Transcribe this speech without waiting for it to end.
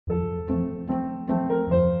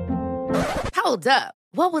Hold up.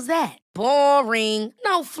 What was that? Boring.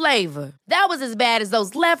 No flavor. That was as bad as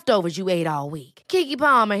those leftovers you ate all week. Keke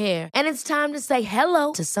Palmer here, and it's time to say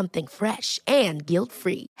hello to something fresh and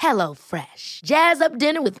guilt-free. Hello Fresh. Jazz up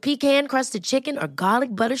dinner with pecan-crusted chicken or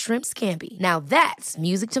garlic butter shrimp scampi. Now that's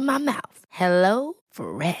music to my mouth. Hello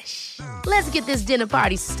Fresh. Let's get this dinner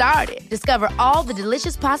party started. Discover all the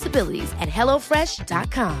delicious possibilities at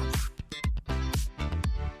hellofresh.com.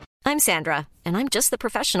 I'm Sandra, and I'm just the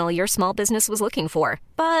professional your small business was looking for.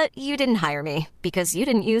 But you didn't hire me because you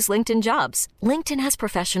didn't use LinkedIn Jobs. LinkedIn has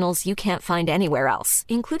professionals you can't find anywhere else,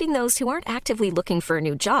 including those who aren't actively looking for a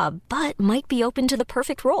new job, but might be open to the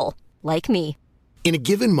perfect role, like me. In a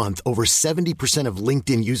given month, over 70% of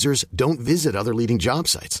LinkedIn users don't visit other leading job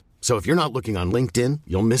sites. So if you're not looking on LinkedIn,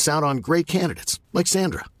 you'll miss out on great candidates, like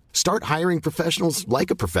Sandra. Start hiring professionals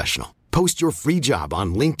like a professional. Post your free job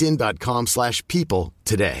on linkedin.com/people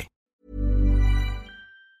today.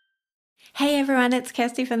 Hey everyone, it's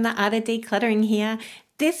Kirsty from The Art of Decluttering here.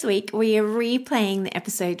 This week we are replaying the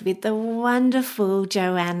episode with the wonderful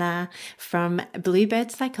Joanna from Bluebird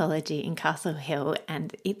Psychology in Castle Hill,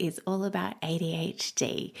 and it is all about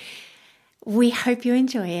ADHD. We hope you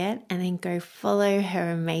enjoy it, and then go follow her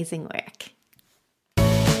amazing work.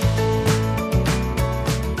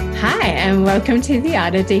 Hi, and welcome to The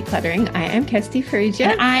Art of Decluttering. I am Kirsty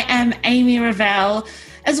Frugia. And I am Amy Ravel.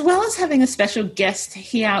 As well as having a special guest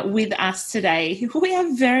here with us today, we are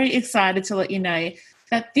very excited to let you know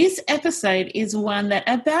that this episode is one that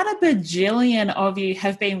about a bajillion of you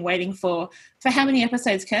have been waiting for how many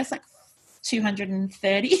episodes, Kirst? Like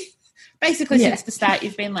 230? Basically, since the start,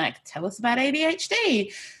 you've been like, tell us about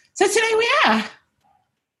ADHD. So today we are.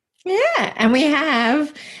 Yeah, and we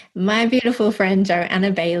have my beautiful friend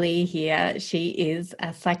Joanna Bailey here. She is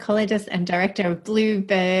a psychologist and director of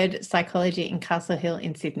Bluebird Psychology in Castle Hill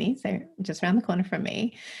in Sydney, so just around the corner from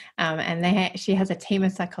me. She has a team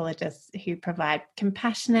of psychologists who provide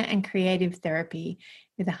compassionate and creative therapy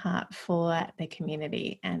with a heart for the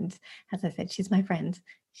community. And as I said, she's my friend.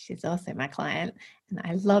 She's also my client, and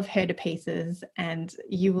I love her to pieces, and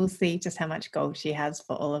you will see just how much gold she has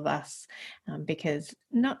for all of us, because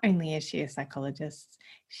not only is she a psychologist,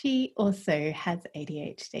 she also has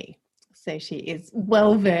ADHD. So she is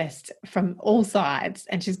well-versed from all sides,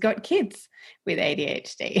 and she's got kids with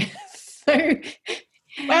ADHD. So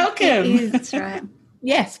welcome. That's right.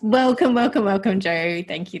 Yes, welcome, Joe.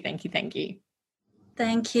 Thank you.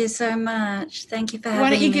 Thank you so much. Thank you for having me. Why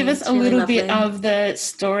don't you give us it's a really little lovely. bit of the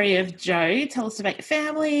story of Joe? Tell us about your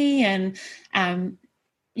family and,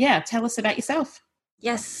 tell us about yourself.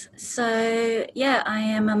 Yes. So, I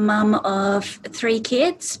am a mum of 3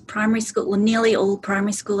 kids, primary school, well, nearly all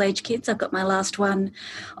primary school age kids. I've got my last one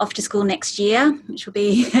off to school next year, which will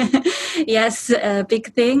be, a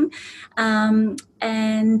big thing. And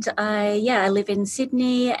I live in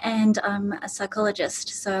Sydney, and I'm a psychologist.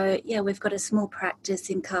 So, we've got a small practice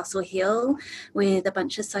in Castle Hill with a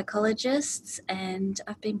bunch of psychologists, and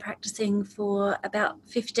I've been practicing for about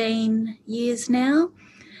 15 years now.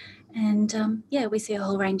 And, we see a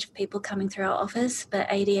whole range of people coming through our office, but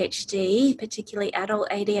ADHD, particularly adult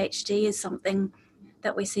ADHD, is something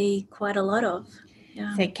that we see quite a lot of.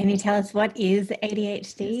 Yeah. So can you tell us what is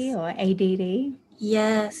ADHD or ADD?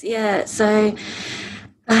 Yes. So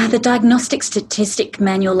the Diagnostic Statistic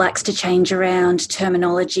Manual likes to change around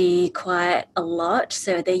terminology quite a lot.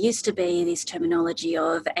 So there used to be this terminology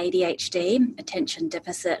of ADHD, Attention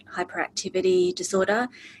Deficit Hyperactivity Disorder,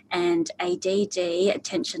 and ADD,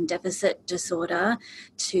 Attention Deficit Disorder,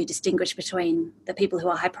 to distinguish between the people who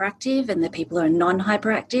are hyperactive and the people who are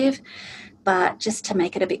non-hyperactive. But just to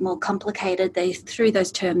make it a bit more complicated, they threw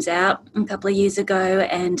those terms out a couple of years ago,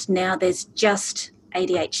 and now there's just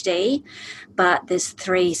ADHD, but there's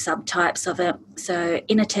 3 subtypes of it. So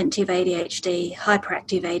inattentive ADHD,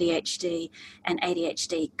 hyperactive ADHD, and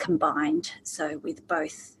ADHD combined, so with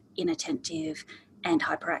both inattentive and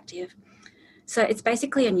hyperactive. So it's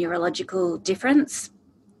basically a neurological difference.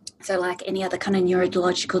 So like any other kind of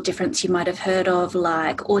neurological difference you might have heard of,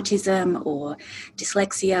 like autism or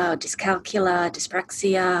dyslexia or dyscalculia,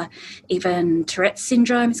 dyspraxia, even Tourette's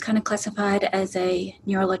syndrome is kind of classified as a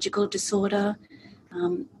neurological disorder.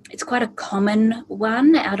 It's quite a common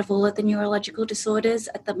one out of all of the neurological disorders.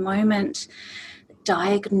 At the moment,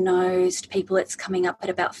 diagnosed people, it's coming up at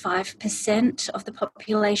about 5% of the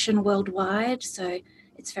population worldwide, so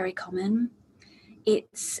it's very common.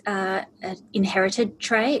 It's an inherited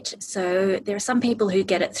trait, so there are some people who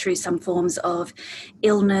get it through some forms of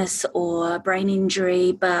illness or brain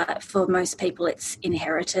injury, but for most people it's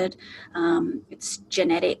inherited. It's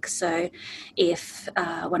genetic, so if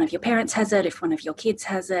one of your parents has it, if one of your kids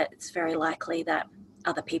has it, it's very likely that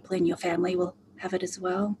other people in your family will have it as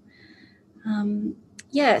well.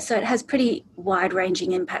 So it has pretty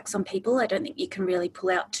wide-ranging impacts on people. I don't think you can really pull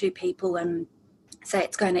out two people and say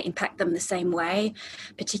it's going to impact them the same way,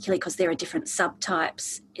 particularly because there are different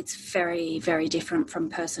subtypes. It's very, very different from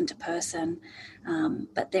person to person.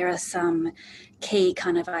 But there are some key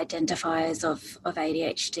kind of identifiers of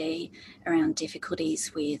ADHD around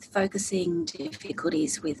difficulties with focusing,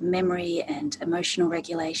 difficulties with memory and emotional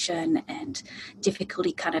regulation, and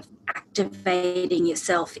difficulty kind of activating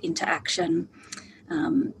yourself into action.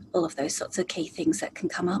 All of those sorts of key things that can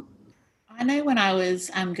come up. I know when I was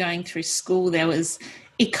going through school, there was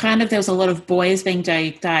a lot of boys being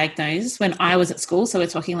diagnosed when I was at school. So we're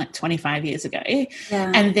talking like 25 years ago.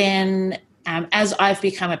 Yeah. And then as I've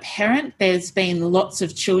become a parent, there's been lots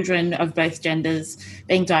of children of both genders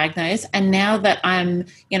being diagnosed. And now that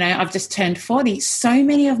I've just turned 40, so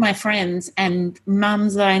many of my friends and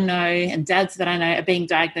mums that I know and dads that I know are being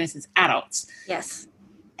diagnosed as adults. Yes.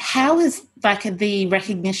 How has the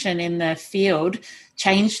recognition in the field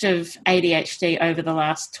changed of ADHD over the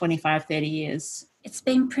last 25, 30 years? It's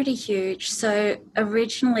been pretty huge. So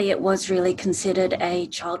originally it was really considered a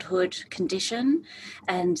childhood condition,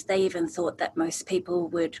 and they even thought that most people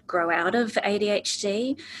would grow out of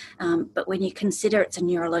ADHD. But when you consider it's a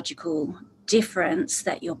neurological difference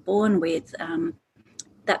that you're born with,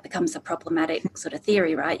 that becomes a problematic sort of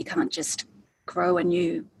theory, right? You can't just grow a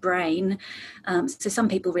new brain. So some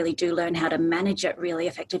people really do learn how to manage it really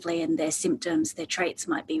effectively, and their symptoms, their traits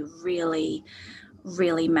might be really,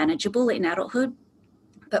 really manageable in adulthood.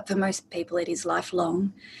 But for most people, it is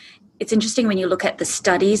lifelong. It's interesting when you look at the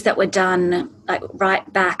studies that were done like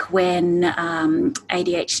right back when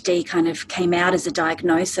ADHD kind of came out as a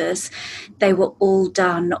diagnosis, they were all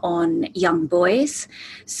done on young boys.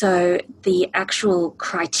 So the actual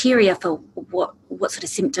criteria for what sort of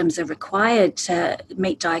symptoms are required to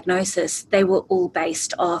meet diagnosis, they were all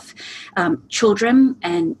based off children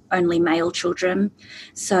and only male children.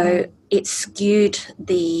 So it skewed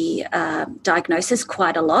the diagnosis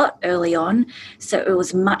quite a lot early on. So it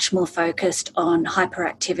was much more focused on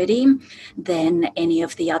hyperactivity than any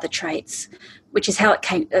of the other traits, which is how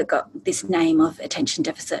it got this name of attention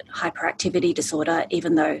deficit hyperactivity disorder,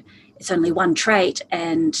 even though it's only one trait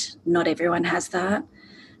and not everyone has that.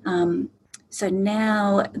 So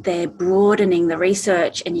now they're broadening the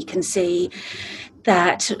research, and you can see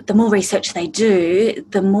that the more research they do,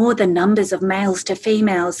 the more the numbers of males to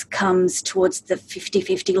females comes towards the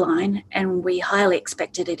 50-50 line, and we highly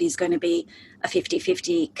expected it is going to be a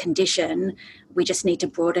 50-50 condition. We just need to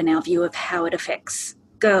broaden our view of how it affects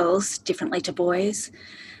girls differently to boys.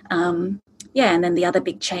 And then the other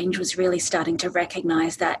big change was really starting to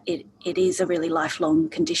recognise that it is a really lifelong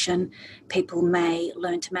condition. People may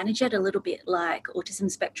learn to manage it a little bit like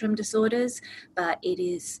autism spectrum disorders, but it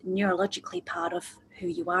is neurologically part of who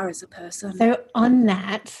you are as a person. So on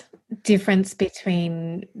that difference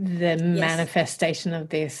between the manifestation of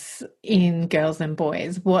this in girls and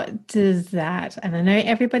boys, what does that, and I know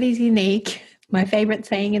everybody's unique, my favourite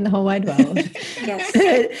saying in the whole wide world. Yes.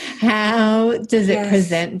 But how does it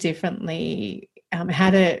present differently? How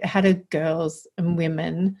do girls and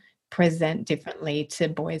women present differently to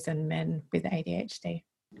boys and men with ADHD?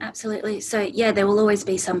 Absolutely. So, there will always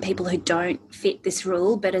be some people who don't fit this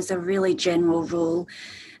rule, but as a really general rule,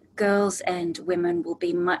 girls and women will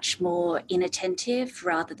be much more inattentive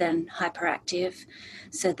rather than hyperactive.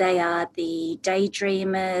 So they are the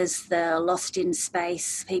daydreamers, the lost in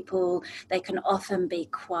space people. They can often be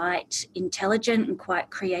quite intelligent and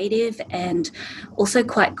quite creative, and also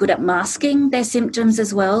quite good at masking their symptoms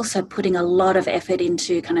as well. So putting a lot of effort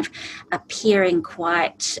into kind of appearing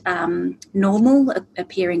quite normal,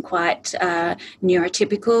 appearing quite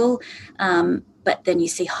neurotypical, but then you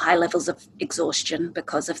see high levels of exhaustion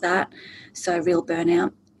because of that. So real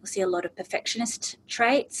burnout. You'll see a lot of perfectionist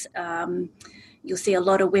traits. You'll see a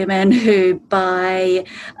lot of women who buy,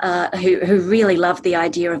 who really love the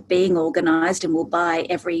idea of being organised and will buy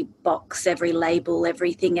every box, every label,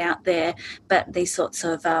 everything out there. But these sorts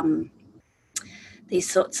of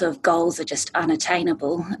goals are just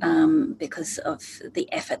unattainable because of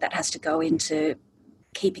the effort that has to go into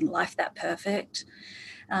keeping life that perfect.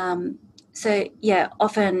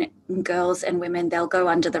 Often girls and women, they'll go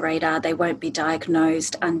under the radar. They won't be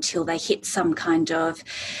diagnosed until they hit some kind of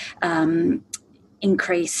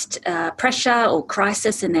increased pressure or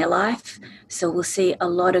crisis in their life. So we'll see a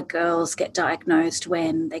lot of girls get diagnosed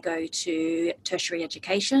when they go to tertiary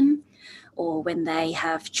education, or when they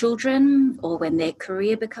have children, or when their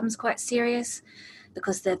career becomes quite serious,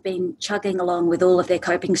 because they've been chugging along with all of their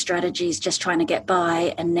coping strategies, just trying to get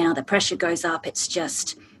by, and now the pressure goes up. It's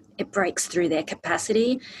it breaks through their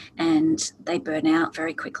capacity and they burn out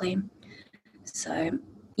very quickly. So,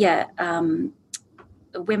 yeah,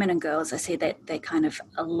 women and girls, I see that they're kind of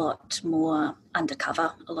a lot more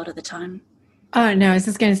undercover a lot of the time. Oh, no, I was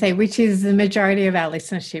just going to say, which is the majority of our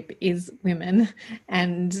listenership is women.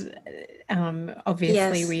 And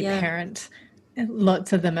obviously we parent,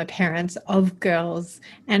 lots of them are parents of girls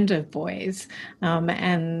and of boys.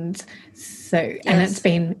 And so, and it's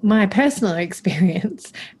been my personal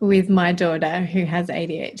experience with my daughter who has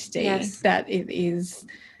ADHD, that it is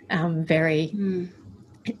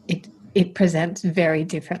it presents very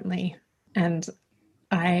differently. And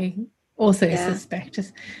I also suspect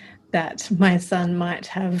that my son might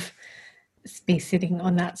be sitting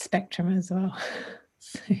on that spectrum as well.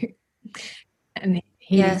 So, and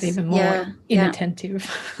he is even more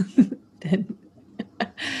inattentive than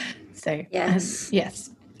so. Yes.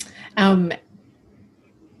 And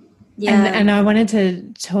I wanted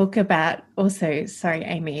to talk about also, sorry,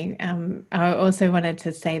 Amy, I also wanted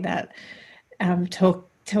to say that talk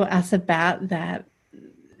to us about that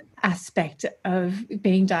aspect of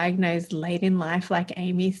being diagnosed late in life, like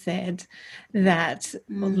Amy said, that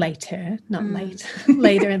later, not late,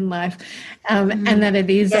 later in life, and that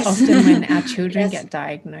it is often when our children get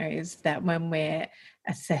diagnosed that when we're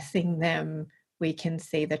assessing them, we can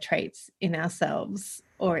see the traits in ourselves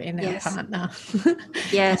or in our partner.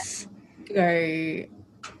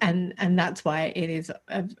 And that's why it is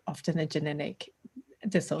often a genetic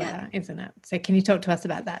disorder, isn't it? So can you talk to us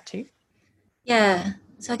about that too? Yeah.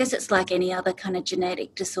 So I guess it's like any other kind of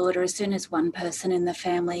genetic disorder. As soon as one person in the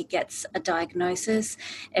family gets a diagnosis,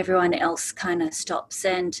 everyone else kind of stops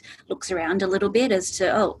and looks around a little bit as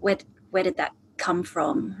to, where did that come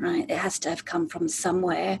from, right? It has to have come from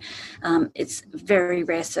somewhere. It's very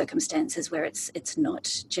rare circumstances where it's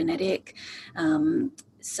not genetic. I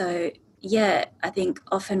think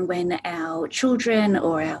often when our children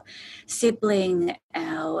or our sibling,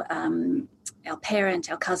 our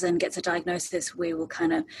parent, our cousin gets a diagnosis, we will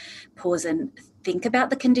kind of pause and think about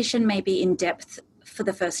the condition maybe in depth for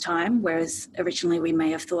the first time, whereas originally we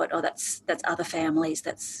may have thought, that's other families,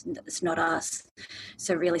 that's not us.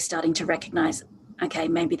 So really starting to recognise, okay,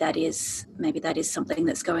 maybe that is something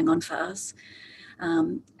that's going on for us.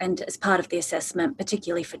 And as part of the assessment,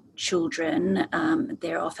 particularly for children,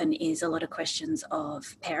 there often is a lot of questions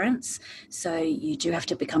of parents. So you do have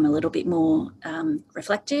to become a little bit more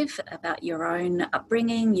reflective about your own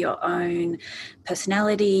upbringing, your own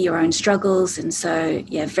personality, your own struggles. And so,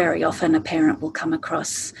 very often a parent will come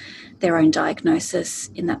across their own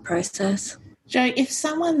diagnosis in that process. Jo, if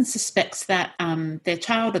someone suspects that their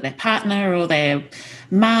child or their partner or their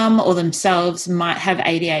mum or themselves might have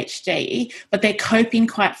ADHD, but they're coping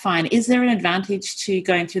quite fine, is there an advantage to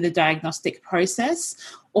going through the diagnostic process?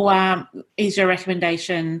 Or is your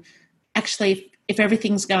recommendation actually, if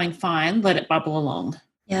everything's going fine, let it bubble along?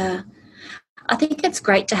 Yeah, I think it's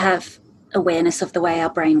great to have awareness of the way our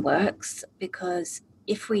brain works, because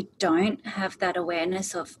if we don't have that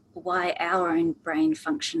awareness of why our own brain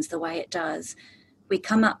functions the way it does, we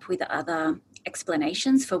come up with other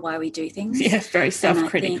explanations for why we do things. Yes, very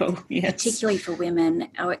self-critical. Yes. Particularly for women,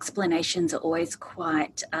 our explanations are always we're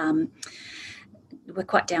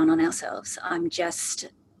quite down on ourselves. I'm just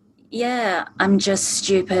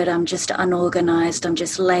stupid, I'm just unorganized, I'm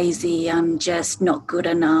just lazy, I'm just not good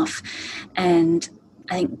enough. And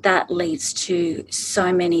I think that leads to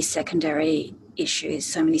so many secondary issues,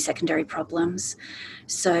 so many secondary problems.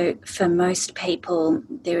 So for most people,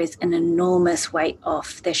 there is an enormous weight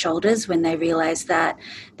off their shoulders when they realise that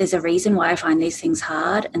there's a reason why I find these things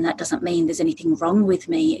hard, and that doesn't mean there's anything wrong with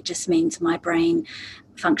me. It just means my brain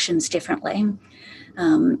functions differently.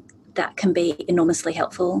 That can be enormously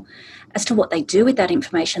helpful. As to what they do with that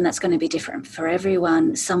information, that's going to be different for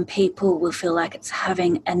everyone. Some people will feel like it's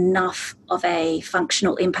having enough of a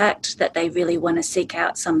functional impact that they really want to seek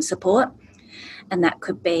out some support. And that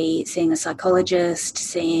could be seeing a psychologist,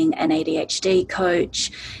 seeing an ADHD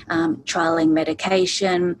coach, trialling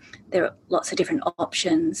medication. There are lots of different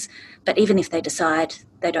options. But even if they decide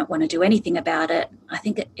they don't want to do anything about it, I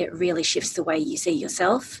think it really shifts the way you see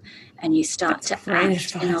yourself, and you start to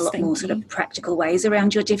act in a lot more sort of practical ways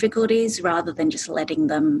around your difficulties rather than just letting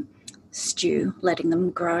them stew, letting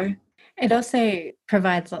them grow. It also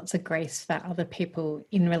provides lots of grace for other people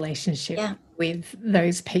in relationship with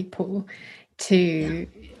those people to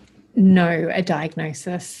know a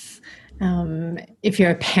diagnosis. If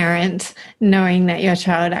you're a parent, knowing that your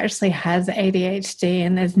child actually has ADHD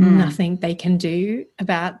and there's nothing they can do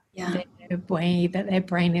about the way that their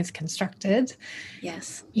brain is constructed,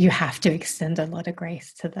 you have to extend a lot of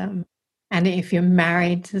grace to them. And if you're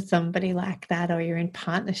married to somebody like that, or you're in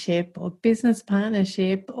partnership or business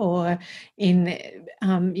partnership, or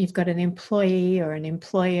you've got an employee or an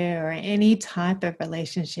employer or any type of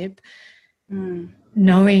relationship,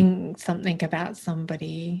 knowing something about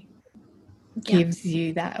somebody gives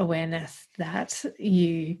you that awareness that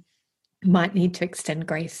you might need to extend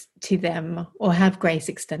grace to them, or have grace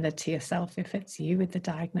extended to yourself if it's you with the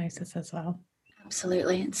diagnosis as well.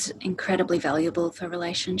 Absolutely. It's incredibly valuable for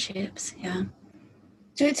relationships. Yeah.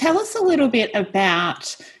 So tell us a little bit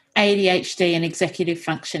about ADHD and executive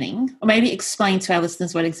functioning, or maybe explain to our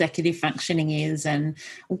listeners what executive functioning is and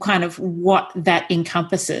kind of what that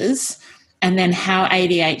encompasses, and then how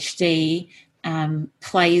ADHD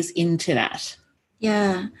plays into that.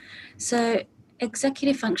 Yeah. So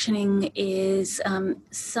executive functioning is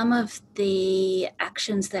some of the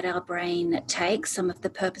actions that our brain takes, some of the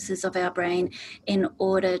purposes of our brain in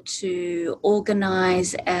order to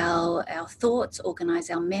organize our thoughts, organize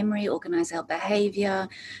our memory, organize our behavior,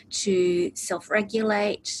 to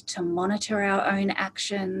self-regulate, to monitor our own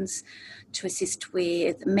actions, to assist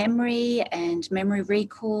with memory and memory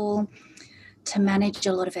recall, to manage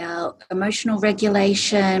a lot of our emotional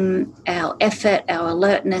regulation, our effort, our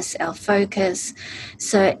alertness, our focus.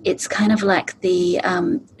 So it's kind of like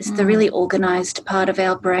it's the really organized part of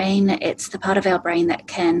our brain. It's the part of our brain that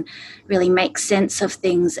can really make sense of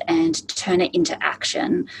things and turn it into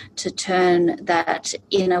action, to turn that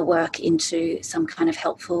inner work into some kind of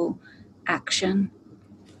helpful action.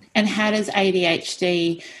 And how does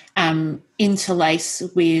ADHD interlace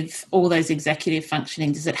with all those executive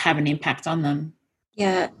functioning? Does it have an impact on them?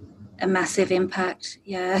 Yeah, a massive impact.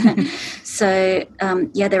 Yeah. So,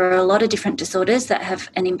 there are a lot of different disorders that have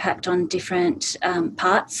an impact on different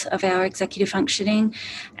parts of our executive functioning.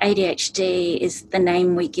 ADHD is the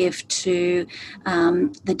name we give to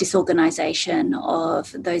the disorganization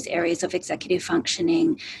of those areas of executive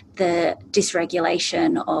functioning, the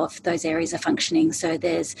dysregulation of those areas of functioning. So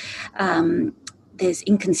there's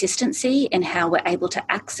inconsistency in how we're able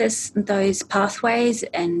to access those pathways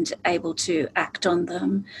and able to act on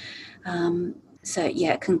them.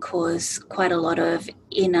 It can cause quite a lot of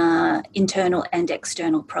internal and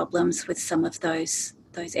external problems with some of those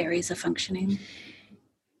areas of functioning.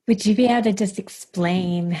 Would you be able to just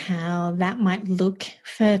explain how that might look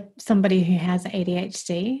for somebody who has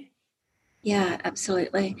ADHD? Yeah,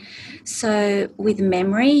 absolutely. So with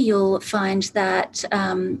memory, you'll find that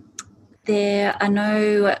there are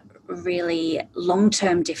no really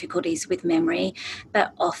long-term difficulties with memory,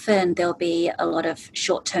 but often there'll be a lot of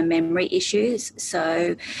short-term memory issues.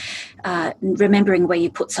 So remembering where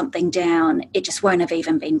you put something down, it just won't have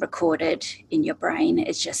even been recorded in your brain.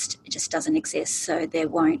 It just doesn't exist. So there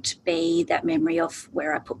won't be that memory of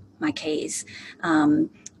where I put my keys.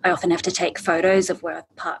 I often have to take photos of where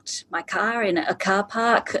I've parked my car in a car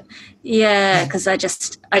park. Yeah, because I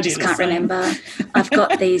just can't remember. I've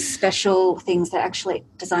got these special things that are actually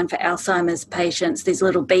designed for Alzheimer's patients, these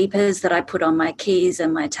little beepers that I put on my keys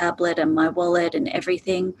and my tablet and my wallet and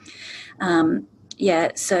everything.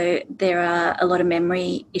 So there are a lot of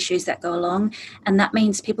memory issues that go along, and that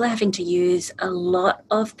means people are having to use a lot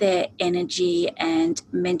of their energy and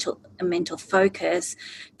mental focus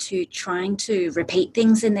to trying to repeat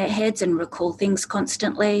things in their heads and recall things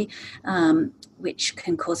constantly, which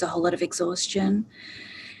can cause a whole lot of exhaustion.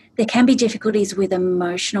 There can be difficulties with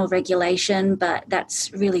emotional regulation, but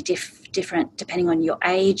that's really different depending on your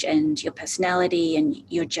age and your personality and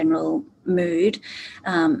your general mood.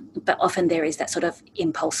 But often there is that sort of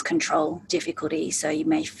impulse control difficulty. So you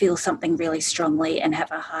may feel something really strongly and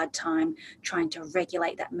have a hard time trying to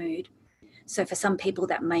regulate that mood. So for some people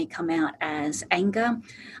that may come out as anger.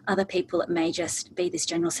 Other people it may just be this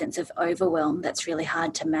general sense of overwhelm that's really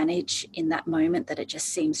hard to manage in that moment, that it just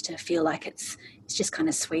seems to feel like it's just kind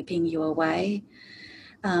of sweeping you away.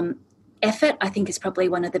 Effort, I think, is probably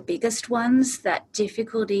one of the biggest ones, that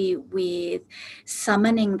difficulty with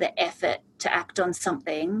summoning the effort to act on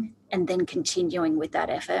something and then continuing with that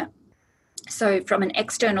effort. So from an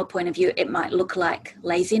external point of view, it might look like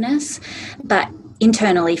laziness, but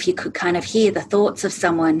internally, if you could kind of hear the thoughts of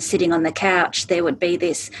someone sitting on the couch, there would be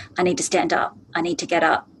this, I need to stand up, I need to get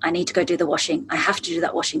up, I need to go do the washing, I have to do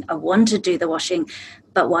that washing, I want to do the washing,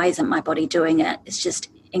 but why isn't my body doing it? It's just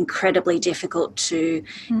incredibly difficult to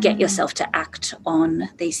get yourself to act on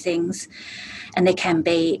these things. And there can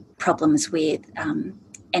be problems with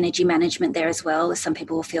energy management there as well. Some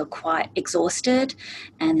people will feel quite exhausted,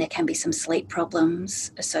 and there can be some sleep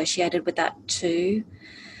problems associated with that too.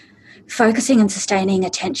 Focusing and sustaining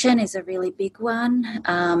attention is a really big one.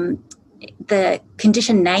 the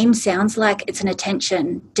condition name sounds like it's an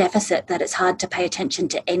attention deficit, that it's hard to pay attention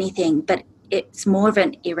to anything, but it's more of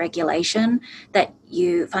an irregulation, that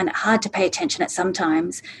you find it hard to pay attention at some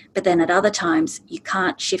times, but then at other times you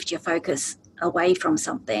can't shift your focus away from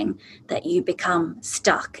something, that you become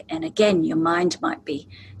stuck. And again, your mind might be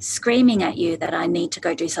screaming at you that I need to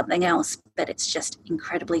go do something else, but it's just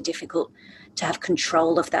incredibly difficult to have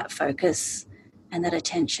control of that focus and that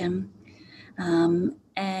attention.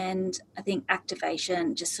 And I think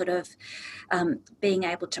activation, just sort of being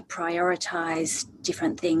able to prioritize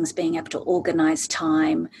different things, being able to organize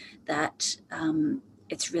time, that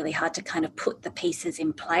it's really hard to kind of put the pieces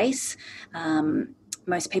in place.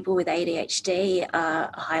 Most people with ADHD are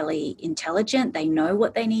highly intelligent. They know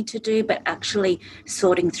what they need to do, but actually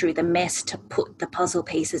sorting through the mess to put the puzzle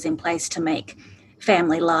pieces in place to make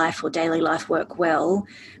family life or daily life work well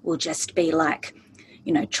will just be like,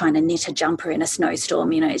 trying to knit a jumper in a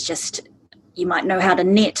snowstorm. It's just, you might know how to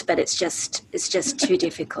knit, but it's just too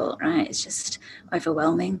difficult, right? It's just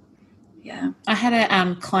overwhelming. Yeah. I had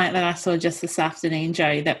a client that I saw just this afternoon,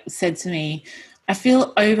 Joe, that said to me, I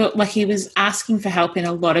feel he was asking for help in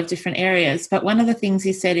a lot of different areas. But one of the things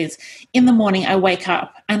he said is, in the morning I wake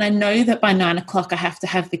up and I know that by 9 o'clock I have to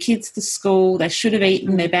have the kids to school. They should have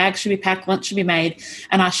eaten, their bags should be packed, lunch should be made,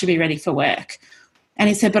 and I should be ready for work. And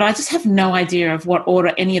he said, but I just have no idea of what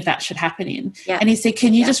order any of that should happen in. Yeah. And he said,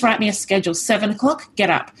 can you just write me a schedule? 7 o'clock, get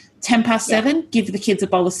up. 10 past 7, give the kids a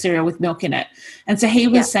bowl of cereal with milk in it. And so he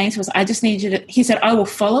was saying to us, I just need you to, he said, I will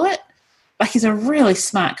follow it. Like, he's a really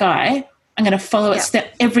smart guy. I'm going to follow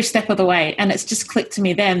it every step of the way. And it's just clicked to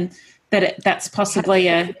me then that that's possibly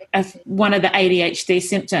one of the ADHD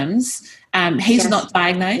symptoms. He's not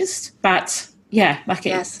diagnosed, but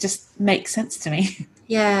it just makes sense to me.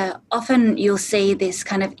 Yeah, often you'll see this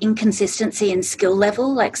kind of inconsistency in skill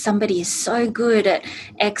level, like somebody is so good at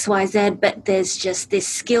X, Y, Z, but there's just this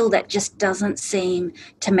skill that just doesn't seem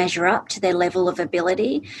to measure up to their level of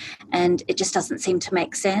ability, and it just doesn't seem to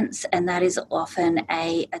make sense. And that is often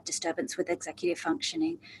a disturbance with executive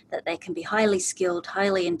functioning, that they can be highly skilled,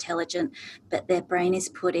 highly intelligent, but their brain is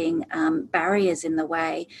putting barriers in the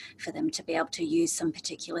way for them to be able to use some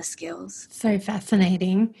particular skills. So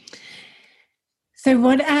fascinating. So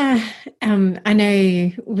what I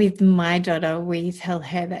know with my daughter, we tell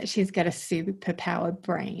her that she's got a superpower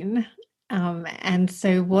brain. And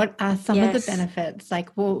so what are some of the benefits? Like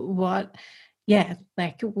what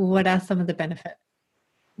are some of the benefits?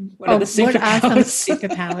 What are some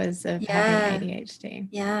superpowers of having ADHD?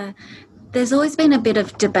 Yeah. There's always been a bit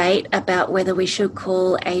of debate about whether we should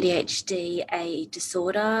call ADHD a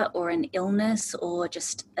disorder or an illness or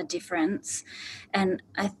just a difference. And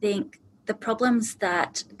I think the problems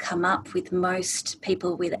that come up with most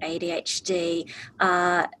people with ADHD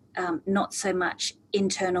are not so much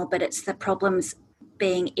internal, but it's the problems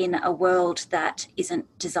being in a world that isn't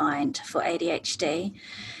designed for ADHD.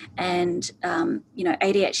 And,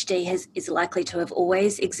 ADHD is likely to have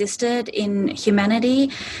always existed in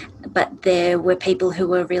humanity, but there were people who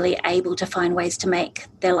were really able to find ways to make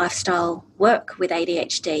their lifestyle work with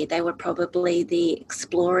ADHD. They were probably the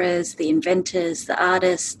explorers, the inventors, the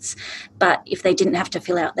artists, but if they didn't have to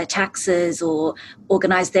fill out their taxes or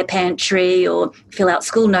organise their pantry or fill out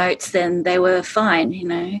school notes, then they were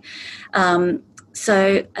fine,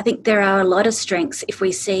 So I think there are a lot of strengths. If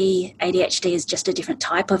we see ADHD as just a different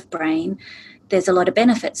type of brain, there's a lot of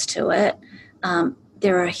benefits to it.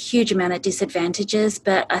 There are a huge amount of disadvantages,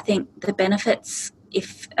 but I think the benefits,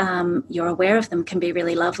 if you're aware of them, can be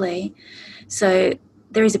really lovely. So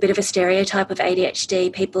there is a bit of a stereotype of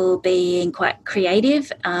ADHD, people being quite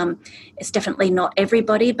creative. It's definitely not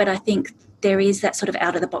everybody, but I think there is that sort of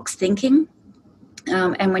out-of-the-box thinking.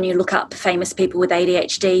 And when you look up famous people with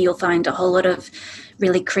ADHD, you'll find a whole lot of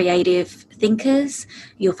really creative thinkers.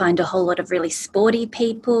 You'll find a whole lot of really sporty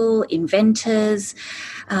people, inventors.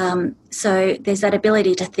 So there's that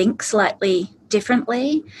ability to think slightly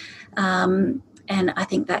differently. And I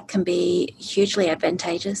think that can be hugely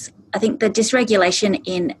advantageous. I think the dysregulation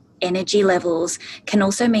in energy levels can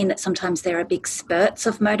also mean that sometimes there are big spurts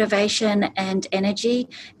of motivation and energy.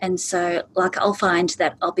 And so I'll find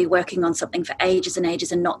that I'll be working on something for ages and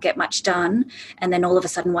ages and not get much done. And then all of a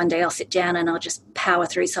sudden one day I'll sit down and I'll just power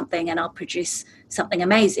through something and I'll produce something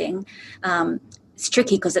amazing. It's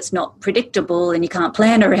tricky because it's not predictable and you can't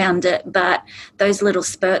plan around it, but those little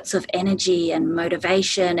spurts of energy and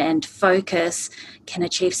motivation and focus can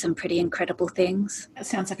achieve some pretty incredible things. That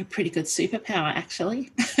sounds like a pretty good superpower,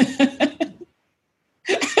 actually.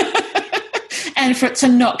 And for it to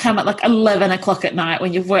not come at 11 o'clock at night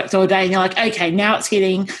when you've worked all day and you're like, okay, now it's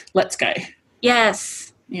hitting, let's go.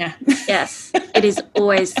 Yes. Yeah. Yes, it is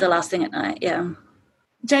always the last thing at night. Yeah.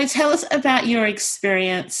 Jo, tell us about your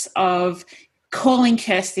experience of calling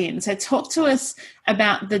Kirsty in. So talk to us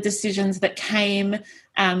about the decisions that came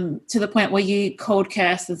to the point where you called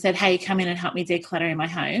Kirsty and said, hey, come in and help me declutter in my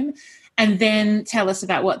home. And then tell us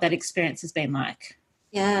about what that experience has been like.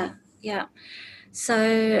 Yeah.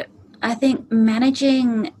 So I think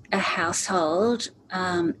managing a household,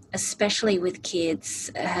 especially with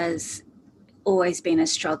kids, has always been a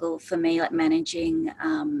struggle for me, like managing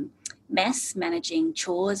mess, managing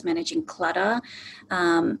chores, managing clutter.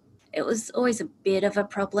 It was always a bit of a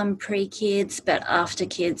problem pre-kids, but after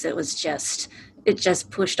kids it just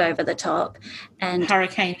pushed over the top. And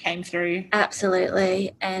hurricane came through.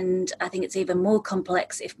 Absolutely. And I think it's even more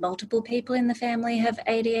complex if multiple people in the family have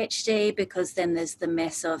ADHD, because then there's the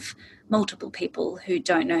mess of multiple people who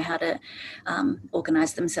don't know how to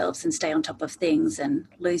organise themselves and stay on top of things and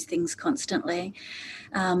lose things constantly.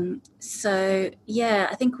 I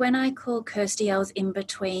think when I called Kirsty, I was in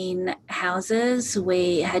between houses.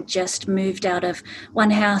 We had just moved out of one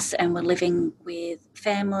house and were living with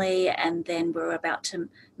family, and then we were about to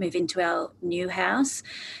move into our new house.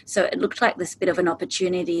 So it looked like this bit of an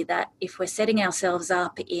opportunity that if we're setting ourselves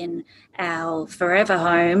up in our forever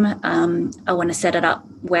home, I want to set it up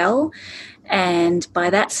well. And by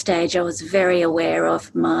that stage, I was very aware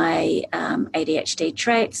of my ADHD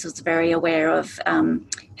traits. I was very aware of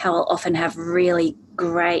how I'll often have really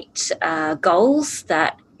great goals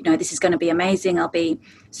that, this is going to be amazing. I'll be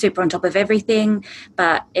super on top of everything,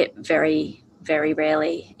 but it very, very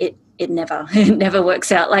rarely, it never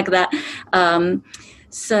works out like that. I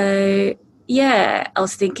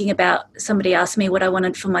was thinking about, somebody asked me what I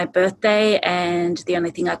wanted for my birthday, and the only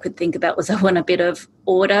thing I could think about was I want a bit of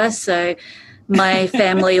order. So my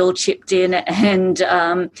family all chipped in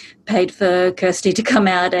and paid for Kirsty to come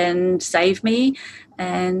out and save me.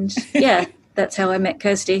 And that's how I met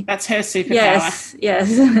Kirsty. That's her superpower.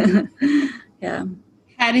 Yes. Yeah.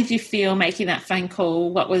 How did you feel making that phone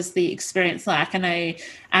call? What was the experience like? I know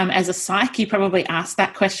as a psych, you probably asked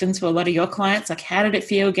that question to a lot of your clients, like, how did it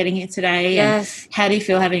feel getting here today? Yes. And how do you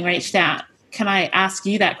feel having reached out? Can I ask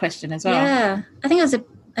you that question as well? Yeah, I think it was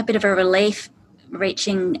a bit of a relief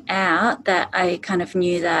reaching out, that I kind of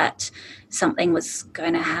knew that something was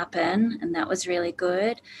going to happen, and that was really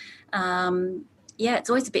good. It's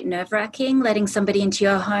always a bit nerve-wracking letting somebody into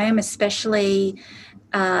your home, especially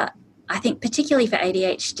I think particularly for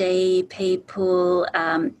ADHD people,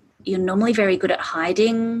 you're normally very good at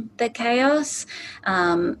hiding the chaos.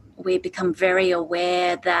 We become very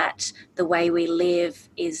aware that the way we live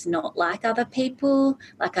is not like other people.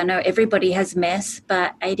 Like, I know everybody has mess,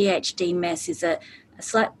 but ADHD mess is a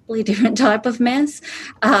slightly different type of mess.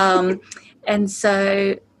 And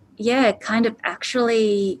so, kind of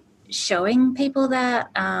actually showing people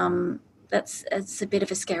that, it's a bit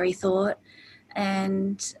of a scary thought.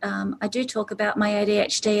 And I do talk about my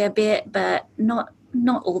ADHD a bit, but not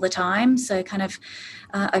all the time. So kind of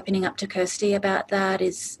opening up to Kirsty about that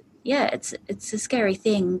is, it's a scary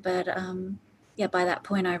thing. But by that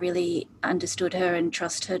point, I really understood her and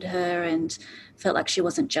trusted her and felt like she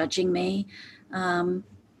wasn't judging me. And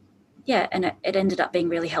it ended up being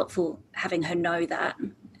really helpful having her know that.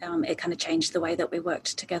 It kind of changed the way that we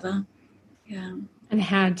worked together. Yeah. And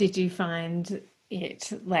how did you find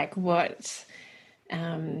it? Like, what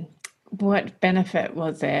benefit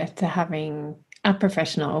was there to having a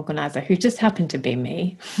professional organizer who just happened to be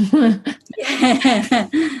me? Who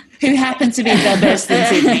happened to be the best in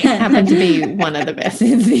Sydney? Happened to be one of the best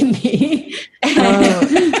in Sydney.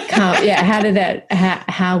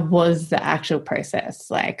 How was the actual process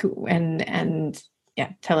like? And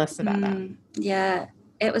tell us about that. Yeah,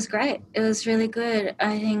 it was great. It was really good.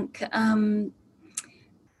 I think,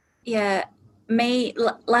 me,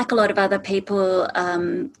 like a lot of other people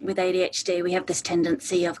with ADHD, we have this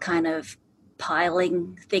tendency of kind of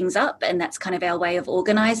piling things up, and that's kind of our way of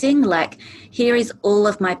organizing. Like, here is all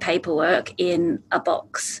of my paperwork in a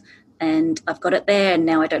box, and I've got it there, and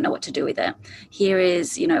now I don't know what to do with it. Here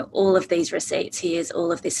is, all of these receipts, here's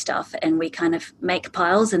all of this stuff, and we kind of make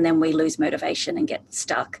piles, and then we lose motivation and get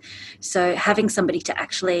stuck. So having somebody to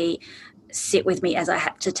actually sit with me as I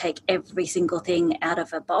had to take every single thing out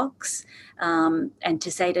of a box, and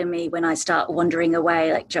to say to me when I start wandering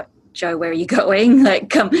away, like, Jo, where are you going? Like,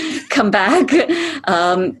 come back,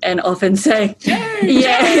 and often say,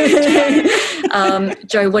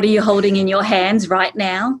 Jo, what are you holding in your hands right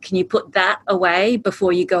now? Can you put that away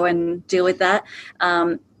before you go and deal with that?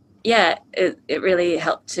 It really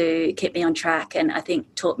helped to keep me on track, and I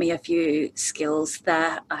think taught me a few skills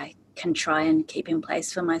that I can try and keep in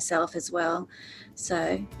place for myself as well.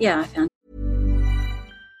 So, I found.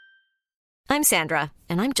 I'm Sandra,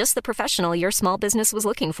 and I'm just the professional your small business was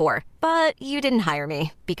looking for. But you didn't hire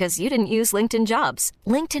me because you didn't use LinkedIn Jobs.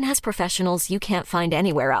 LinkedIn has professionals you can't find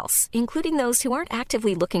anywhere else, including those who aren't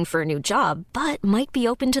actively looking for a new job, but might be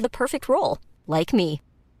open to the perfect role, like me.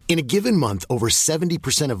 In a given month, over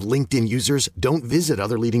 70% of LinkedIn users don't visit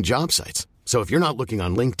other leading job sites. So if you're not looking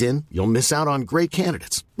on LinkedIn, you'll miss out on great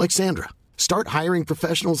candidates like Sandra. Start hiring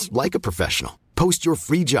professionals like a professional. Post your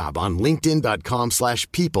free job on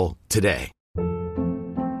linkedin.com/people today.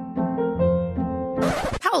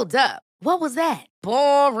 Hold up. What was that?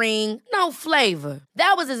 Boring. No flavor.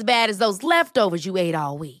 That was as bad as those leftovers you ate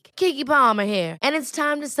all week. Keke Palmer here, and it's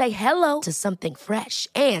time to say hello to something fresh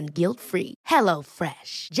and guilt-free. Hello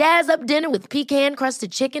Fresh. Jazz up dinner with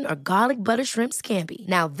pecan-crusted chicken or garlic butter shrimp scampi.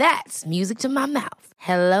 Now that's music to my mouth.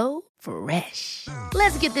 Hello Fresh.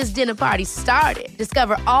 Let's get this dinner party started.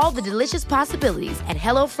 Discover all the delicious possibilities at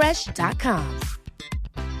hellofresh.com.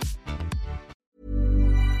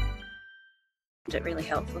 Really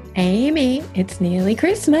helpful. Amy, it's nearly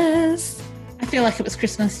Christmas. I feel like it was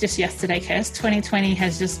Christmas just yesterday, Kirst. 2020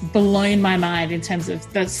 has just blown my mind in terms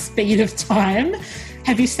of the speed of time.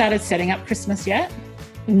 Have you started setting up Christmas yet?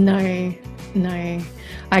 No.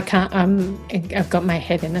 I can't. I've got my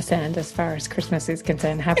head in the sand as far as Christmas is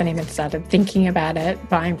concerned. Haven't even started thinking about it,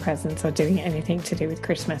 buying presents or doing anything to do with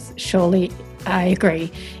Christmas. Surely, I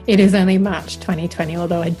agree. It is only March 2020,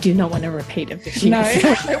 although I do not want to repeat it this year. No. So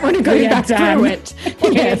I don't want to go back through it.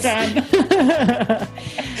 Yes.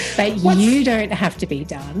 But you don't have to be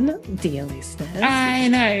done, dear listeners. I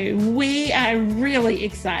know. We are really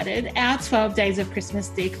excited. Our 12 Days of Christmas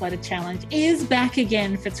Declutter Challenge is back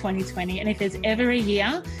again for 2020. And if there's ever a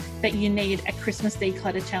year that you need a Christmas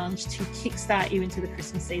Declutter Challenge to kickstart you into the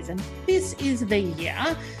Christmas season, this is the year.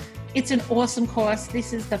 It's an awesome course.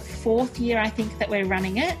 This is the 4th year, I think, that we're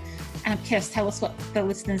running it. Kirst, tell us what the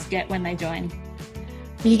listeners get when they join.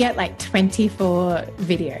 You get like 24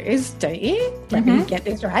 videos, don't you? Let me get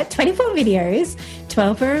this right. 24 videos,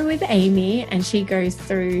 12 are with Amy, and she goes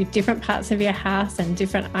through different parts of your house and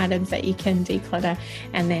different items that you can declutter.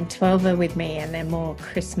 And then 12 are with me, and they're more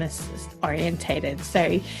Christmas orientated.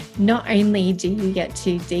 So not only do you get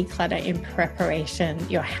to declutter in preparation,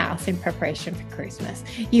 your house in preparation for Christmas,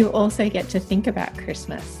 you also get to think about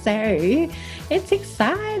Christmas. So it's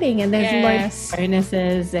exciting. And there's loads of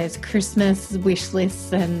bonuses. There's Christmas wish lists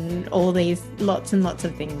and all these lots and lots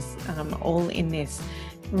of things all in this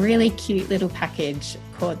really cute little package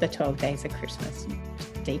called the 12 Days of Christmas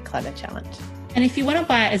Declutter Challenge. And if you want to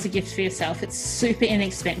buy it as a gift for yourself, it's super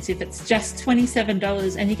inexpensive. It's just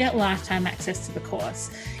 $27 and you get lifetime access to the course.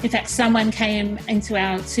 In fact, someone came into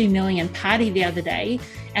our 2 million party the other day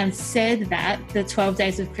and said that the 12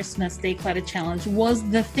 Days of Christmas Declutter Challenge was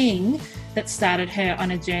the thing that started her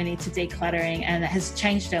on a journey to decluttering and has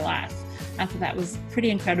changed her life. I thought that was pretty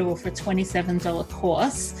incredible for a $27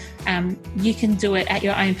 course. You can do it at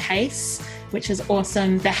your own pace, which is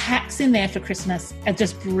awesome. The hacks in there for Christmas are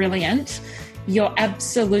just brilliant. You're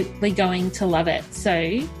absolutely going to love it.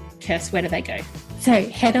 So, Kirst, where do they go? So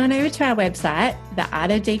head on over to our website,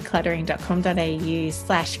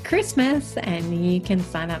 theartofdecluttering.com.au/Christmas, and you can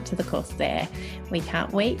sign up to the course there. We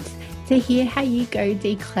can't wait to hear how you go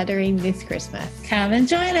decluttering this Christmas. Come and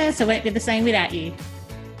join us. It won't be the same without you.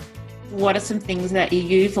 What are some things that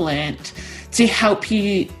you've learnt to help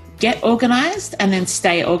you get organised and then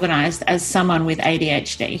stay organised as someone with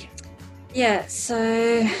ADHD? Yeah,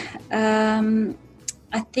 so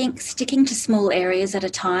I think sticking to small areas at a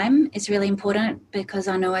time is really important, because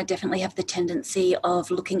I know I definitely have the tendency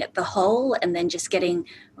of looking at the whole and then just getting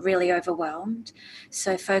really overwhelmed.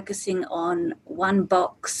 So focusing on one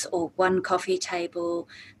box or one coffee table,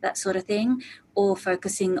 that sort of thing, or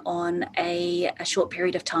focusing on a short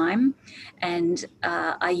period of time. And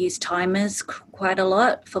I use timers quite a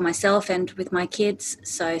lot for myself and with my kids.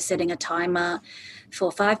 So setting a timer for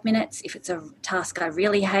 5 minutes. If it's a task I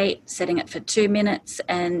really hate, setting it for 2 minutes.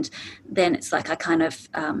 And then it's like I kind of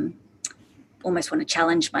almost want to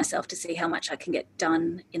challenge myself to see how much I can get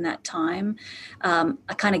done in that time. I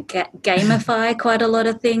kind of gamify quite a lot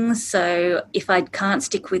of things. So if I can't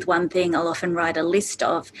stick with one thing, I'll often write a list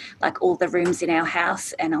of like all the rooms in our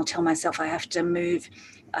house, and I'll tell myself I have to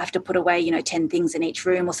put away, 10 things in each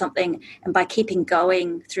room or something. And by keeping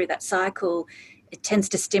going through that cycle, it tends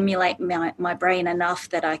to stimulate my brain enough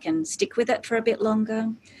that I can stick with it for a bit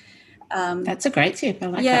longer. That's a great tip. I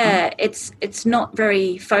like that. Yeah, it's not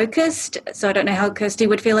very focused, so I don't know how Kirsty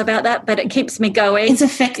would feel about that, but it keeps me going. It's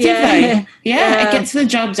effective though. Yeah, it gets the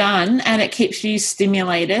job done and it keeps you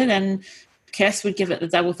stimulated, and Kirst would give it the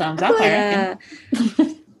double thumbs up, I reckon.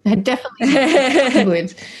 I definitely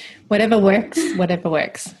would. Whatever works.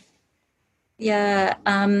 Yeah,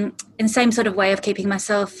 in the same sort of way of keeping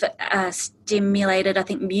myself stimulated, I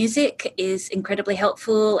think music is incredibly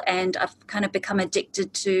helpful, and I've kind of become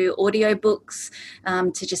addicted to audiobooks,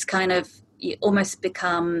 to just kind of, you almost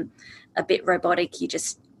become a bit robotic. You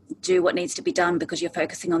just do what needs to be done because you're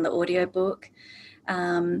focusing on the audiobook.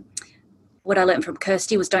 What I learned from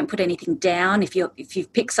Kirsty was don't put anything down. If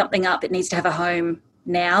you've picked something up, it needs to have a home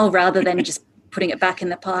now rather than just putting it back in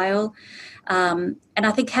the pile. And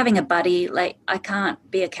I think having a buddy, like, I can't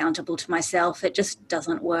be accountable to myself. It just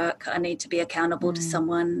doesn't work. I need to be accountable to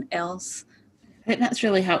someone else. I think that's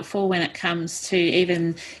really helpful when it comes to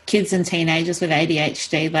even kids and teenagers with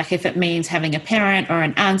ADHD. Like, if it means having a parent or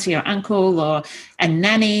an auntie or uncle or a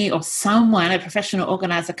nanny or someone, a professional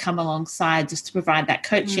organizer, come alongside just to provide that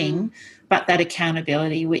coaching, but that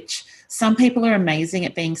accountability, which some people are amazing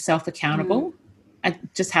at being self-accountable. I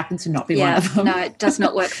just happen to not be one of them. No, it does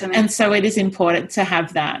not work for me. And so it is important to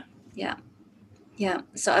have that. Yeah. Yeah.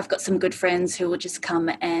 So I've got some good friends who will just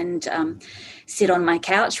come and sit on my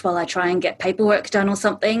couch while I try and get paperwork done or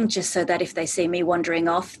something, just so that if they see me wandering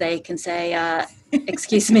off, they can say,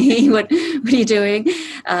 excuse me, what are you doing?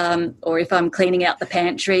 Or if I'm cleaning out the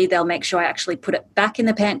pantry, they'll make sure I actually put it back in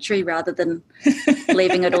the pantry rather than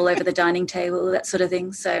leaving it all over the dining table, that sort of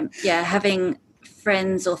thing. So, yeah, having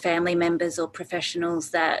friends or family members or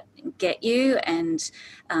professionals that get you and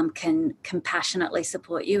can compassionately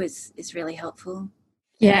support you is really helpful.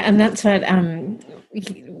 Yeah, and that's what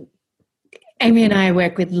Amy and I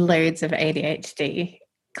work with loads of ADHD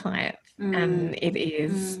clients, and it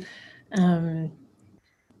is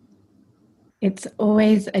it's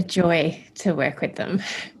always a joy to work with them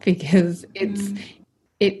because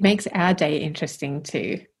it makes our day interesting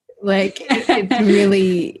too. Like, it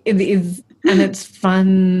is, and it's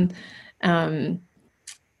fun.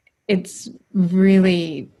 It's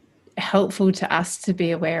really helpful to us to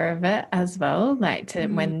be aware of it as well, like to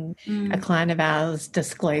when a client of ours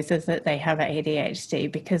discloses that they have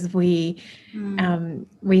ADHD, because we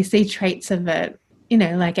see traits of it, you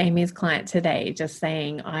know, like Amy's client today just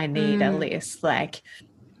saying, I need a list, like,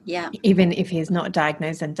 even if he's not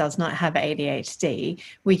diagnosed and does not have ADHD,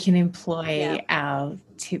 we can employ our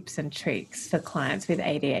tips and tricks for clients with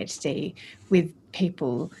ADHD with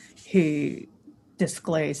people who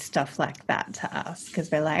disclose stuff like that to us, because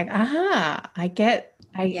we're like, I get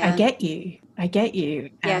you.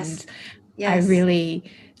 And I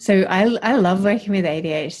really, so I love working with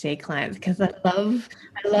ADHD clients because I love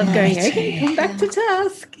going, okay, come back to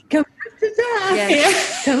task. Come back to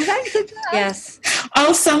task. Yes.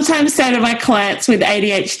 I'll sometimes say to my clients with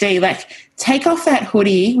ADHD, like, take off that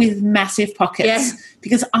hoodie with massive pockets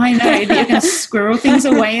because I know that you're going to squirrel things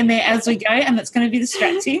away in there as we go, and it's going to be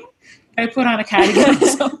distracting. Go put on a cardigan or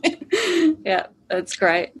something. Yeah, that's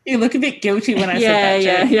great. You look a bit guilty when I said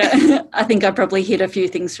that. Yeah. I think I probably hid a few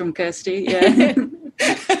things from Kirsty. Yeah.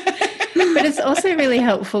 But it's also really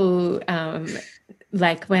helpful,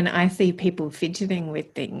 like when I see people fidgeting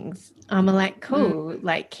with things, I'm like, cool,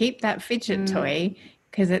 like keep that fidget toy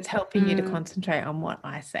because it's helping you to concentrate on what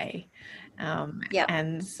I say.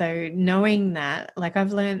 And so knowing that, like,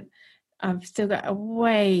 I've still got a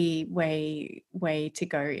way to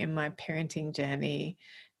go in my parenting journey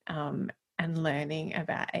and learning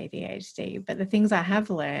about ADHD. But the things I have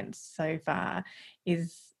learned so far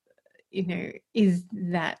is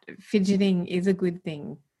that fidgeting is a good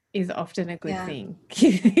thing, is often a good thing.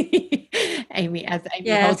 Amy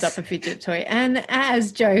holds up a fidget toy, and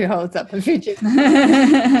as Joe holds up a fidget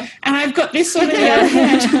and I've got this one in the other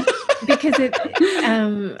hand. Because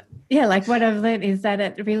like what I've learned is that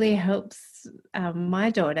it really helps my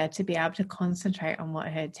daughter to be able to concentrate on what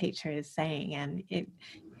her teacher is saying, and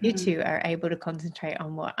you two are able to concentrate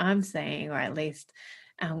on what I'm saying, or at least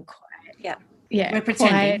quiet. We're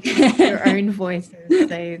pretending. Quiet your own voices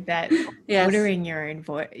so that ordering your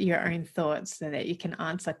own thoughts so that you can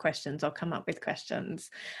answer questions or come up with questions.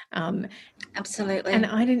 Absolutely. And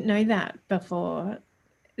I didn't know that before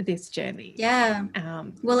this journey.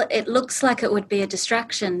 Well, it looks like it would be a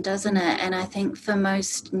distraction, doesn't it? And I think for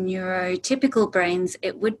most neurotypical brains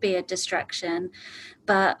it would be a distraction,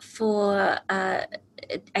 but for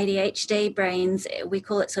ADHD brains, we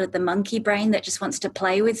call it sort of the monkey brain that just wants to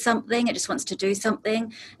play with something, it just wants to do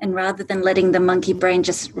something, and rather than letting the monkey brain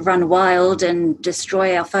just run wild and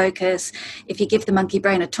destroy our focus, if you give the monkey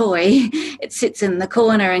brain a toy, it sits in the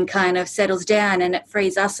corner and kind of settles down, and it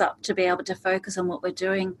frees us up to be able to focus on what we're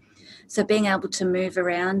doing. So being able to move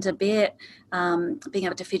around a bit, being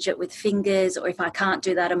able to fidget with fingers, or if I can't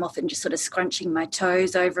do that, I'm often just sort of scrunching my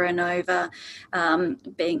toes over and over,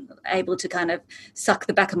 being able to kind of suck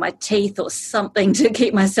the back of my teeth or something to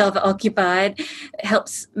keep myself occupied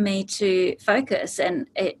helps me to focus. And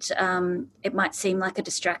it might seem like a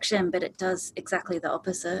distraction, but it does exactly the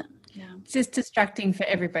opposite. Yeah. It's just distracting for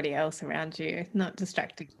everybody else around you, not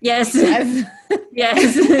distracting. Yes.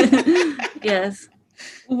 Yes. Yes.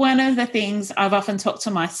 One of the things I've often talked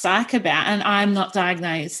to my psych about, and I'm not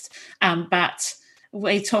diagnosed, but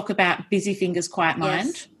we talk about busy fingers, quiet mind.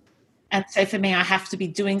 Yes. And so for me, I have to be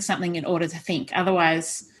doing something in order to think.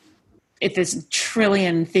 Otherwise, if there's a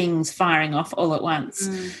trillion things firing off all at once.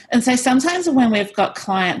 And so sometimes when we've got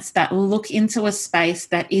clients that look into a space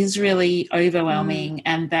that is really overwhelming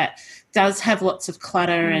and that does have lots of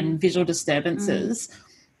clutter and visual disturbances,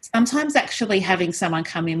 sometimes actually having someone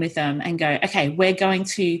come in with them and go, okay, we're going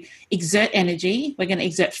to exert energy, we're going to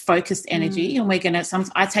exert focused energy, and we're going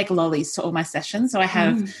to, I take lollies to all my sessions. So I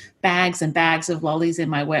have bags and bags of lollies in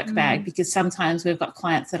my work bag, because sometimes we've got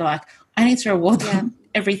clients that are like, I need to reward them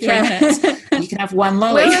every 3 minutes. You can have one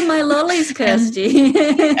lolly. Where are my lollies, Kirsty?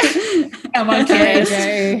 Come on,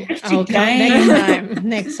 Kirsty. I'll come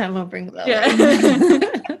next time I'll bring lollies.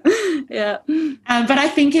 Yeah. But I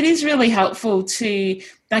think it is really helpful to,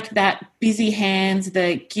 like, that busy hands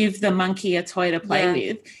that give the monkey a toy to play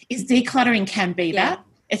with, is decluttering can be that.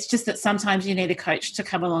 It's just that sometimes you need a coach to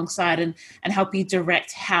come alongside and help you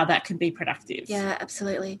direct how that can be productive. Yeah,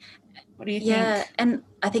 absolutely. What do you think? Yeah, and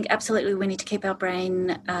I think absolutely we need to keep our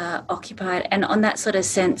brain occupied. And on that sort of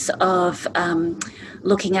sense of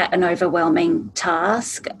looking at an overwhelming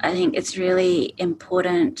task, I think it's really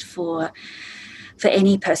important for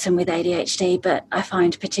any person with ADHD, but I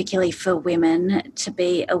find particularly for women to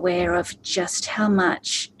be aware of just how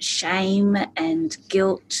much shame and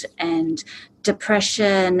guilt and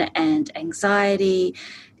depression and anxiety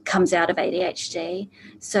comes out of ADHD.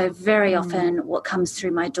 So very often what comes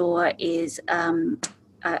through my door is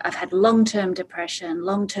I've had long-term depression,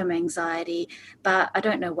 long-term anxiety, but I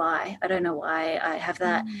don't know why. I don't know why I have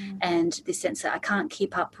that. And this sense that I can't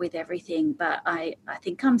keep up with everything, but I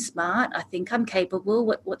think I'm smart. I think I'm capable.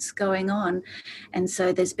 What's going on? And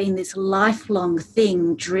so there's been this lifelong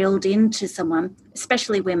thing drilled into someone,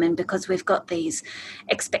 especially women, because we've got these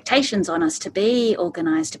expectations on us to be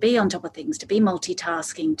organised, to be on top of things, to be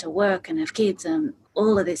multitasking, to work and have kids and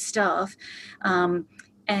all of this stuff.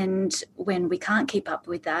 And when we can't keep up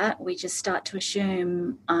with that, we just start to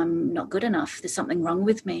assume I'm not good enough. There's something wrong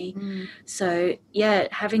with me. So, yeah,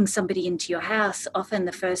 having somebody into your house, often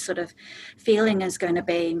the first sort of feeling is going to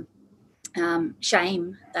be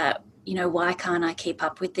shame that, you know, why can't I keep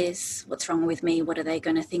up with this? What's wrong with me? What are they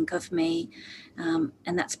going to think of me? And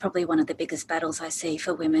that's probably one of the biggest battles I see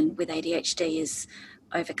for women with ADHD is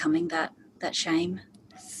overcoming that shame.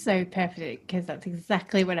 So perfect, because that's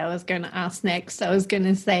exactly what I was going to ask next. I was going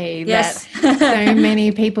to say that Yes. so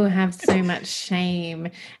many people have so much shame,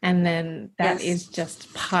 and then that is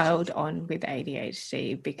just piled on with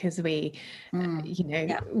ADHD because we, you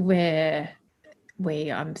know,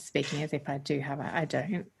 I'm speaking as if I do have it. I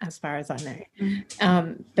don't, as far as I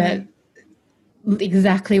know. But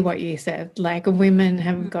exactly what you said, like women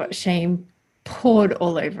have got shame poured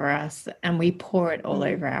all over us, and we pour it all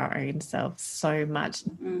over our own selves so much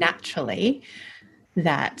naturally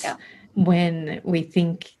that when we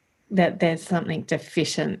think that there's something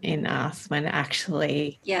deficient in us, when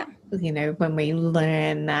actually, you know, when we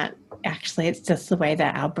learn that actually it's just the way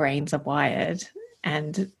that our brains are wired,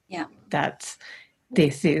 and that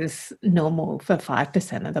this is normal for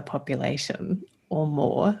 5% of the population or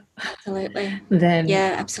more. Absolutely. Then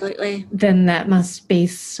absolutely. Then that must be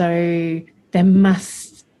so. There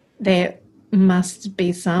must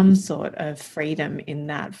be some sort of freedom in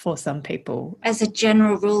that for some people. As a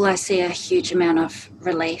general rule, I see a huge amount of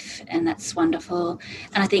relief, and that's wonderful.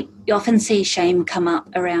 And I think you often see shame come up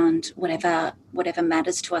around whatever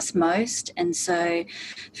matters to us most. And so,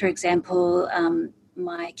 for example,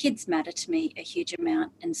 my kids matter to me a huge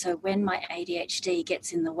amount. And so when my ADHD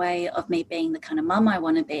gets in the way of me being the kind of mum I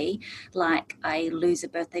want to be, like I lose a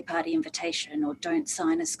birthday party invitation or don't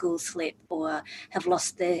sign a school slip or have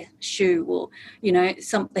lost their shoe or, you know,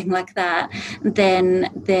 something like that, then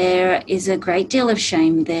there is a great deal of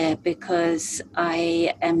shame there because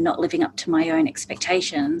I am not living up to my own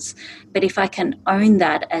expectations. But if I can own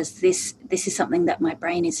that as this this is something that my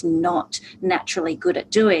brain is not naturally good at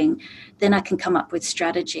doing, then I can come up with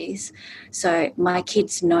strategies. So my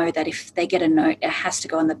kids know that if they get a note, it has to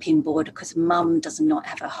go on the pin board because mum does not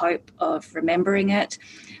have a hope of remembering it.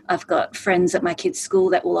 I've got friends at my kids' school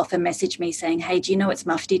that will often message me saying, hey, do you know it's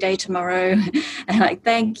Mufti Day tomorrow? And I'm like,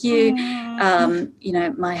 thank you.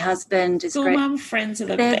 My husband is School great. mum friends are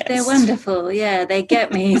the best. They're wonderful. Yeah, they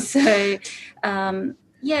get me. So,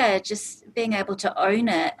 just being able to own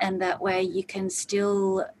it, and that way you can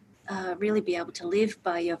still really be able to live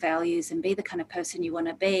by your values and be the kind of person you want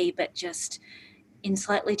to be, but just in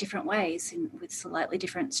slightly different ways and with slightly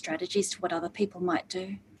different strategies to what other people might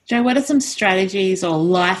do. Jo, what are some strategies or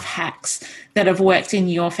life hacks that have worked in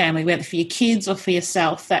your family, whether for your kids or for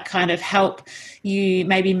yourself, that kind of help you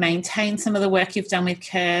maybe maintain some of the work you've done with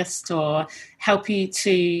Kirst or help you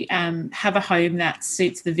to have a home that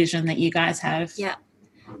suits the vision that you guys have? Yeah.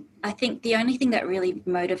 I think the only thing that really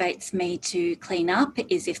motivates me to clean up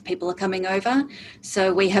is if people are coming over.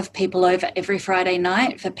 So we have people over every Friday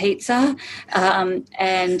night for pizza,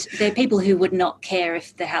 and they're people who would not care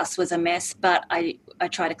if the house was a mess, but I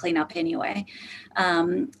try to clean up anyway.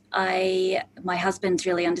 My husband's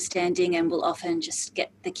really understanding and will often just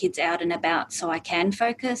get the kids out and about so I can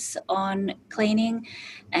focus on cleaning,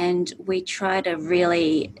 and we try to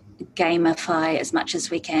really gamify as much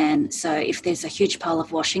as we can. So if there's a huge pile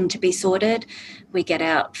of washing to be sorted, we get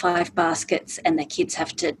out 5 baskets and the kids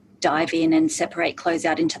have to dive in and separate clothes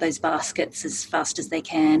out into those baskets as fast as they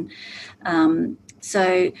can.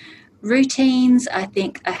 So routines, I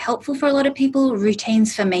think, are helpful for a lot of people.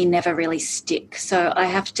 Routines for me never really stick. So I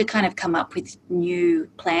have to kind of come up with new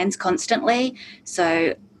plans constantly.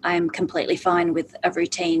 So I'm completely fine with a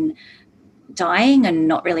routine dying and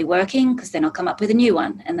not really working, because then I'll come up with a new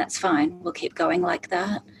one and that's fine. We'll keep going like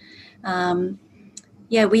that.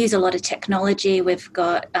 We use a lot of technology. We've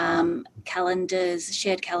got calendars,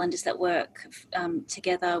 shared calendars that work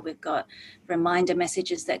together. We've got reminder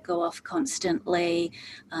messages that go off constantly.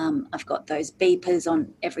 I've got those beepers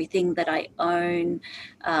on everything that I own.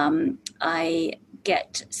 I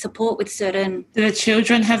get support with certain... Do the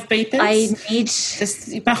children have beepers? I need...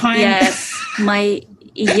 Just behind... Yes, my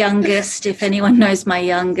youngest, if anyone knows my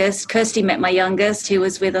youngest, Kirsty met my youngest, who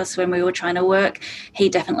was with us when we were trying to work. He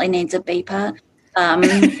definitely needs a beeper.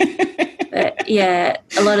 But yeah,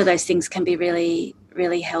 a lot of those things can be really,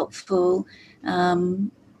 really helpful.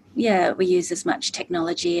 We use as much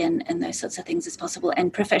technology and those sorts of things as possible,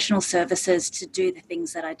 and professional services to do the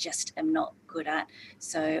things that I just am not good at.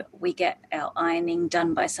 So we get our ironing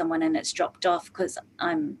done by someone and it's dropped off because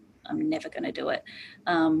I'm never going to do it.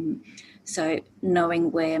 So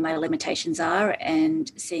knowing where my limitations are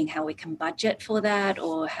and seeing how we can budget for that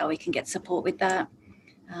or how we can get support with that.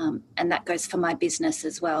 And that goes for my business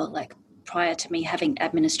as well. Like prior to me having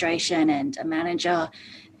administration and a manager,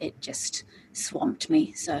 it just swamped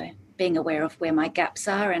me. So being aware of where my gaps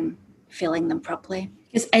are and filling them properly.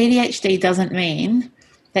 Because ADHD doesn't mean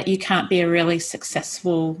that you can't be a really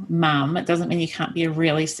successful mum. It doesn't mean you can't be a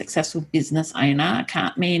really successful business owner. It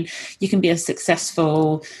can't mean you can be a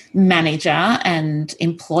successful manager and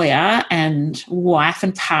employer and wife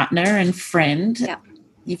and partner and friend. Yeah.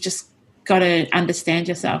 You've just got to understand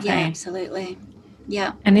yourself. Yeah, hey? Absolutely.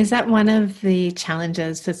 Yeah. And is that one of the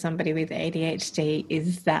challenges for somebody with ADHD,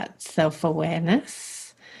 is that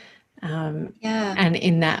self-awareness? And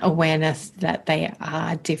in that awareness that they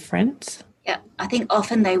are different? Yeah, I think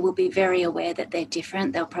often they will be very aware that they're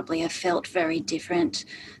different. They'll probably have felt very different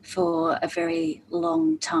for a very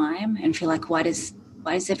long time and feel like, why is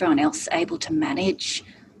everyone else able to manage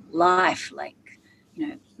life? Like,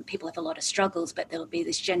 people have a lot of struggles, but there'll be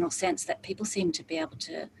this general sense that people seem to be able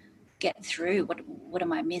to get through. What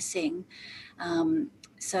am I missing? I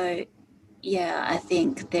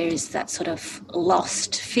think there's that sort of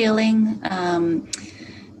lost feeling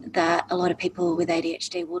that a lot of people with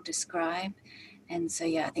ADHD will describe. And so,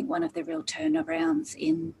 I think one of the real turnarounds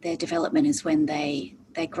in their development is when they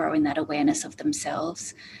grow in that awareness of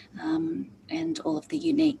themselves and all of the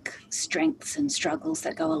unique strengths and struggles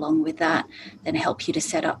that go along with that, then help you to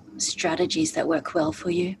set up strategies that work well for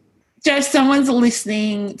you. So if someone's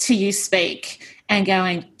listening to you speak and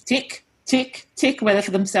going tick, tick, tick, whether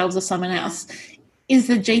for themselves or someone else, is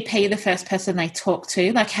the GP the first person they talk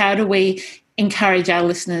to? Like, how do we encourage our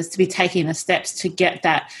listeners to be taking the steps to get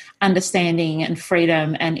that understanding and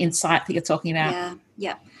freedom and insight that you're talking about?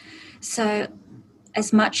 Yeah. So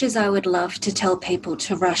As much as I would love to tell people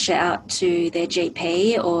to rush out to their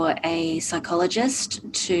GP or a psychologist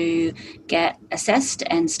to get assessed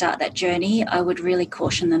and start that journey, I would really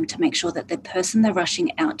caution them to make sure that the person they're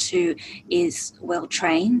rushing out to is well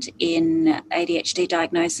trained in ADHD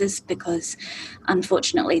diagnosis, because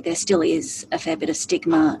unfortunately there still is a fair bit of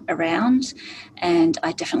stigma around. And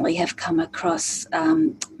I definitely have come across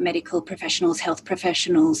medical professionals, health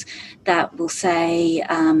professionals that will say,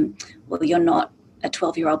 well, you're not a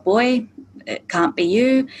 12-year-old boy, it can't be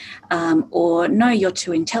you, or no, you're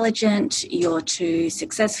too intelligent, you're too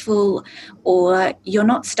successful, or you're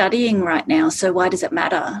not studying right now, so why does it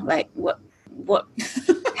matter? Like, why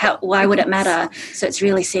would it matter? So it's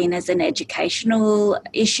really seen as an educational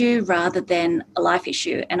issue rather than a life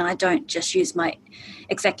issue. And I don't just use my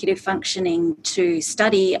executive functioning to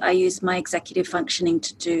study, I use my executive functioning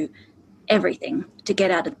to do everything, to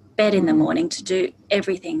get out of bed in the morning, to do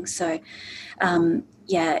everything. So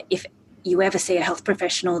if you ever see a health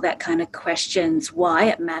professional that kind of questions why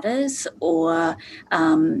it matters, or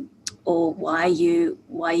why you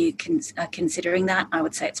are considering that, I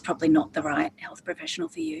would say it's probably not the right health professional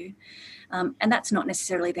for you. And that's not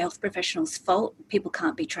necessarily the health professional's fault. People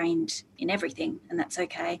can't be trained in everything, and that's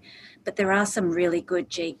okay. But there are some really good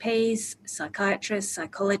GPs, psychiatrists,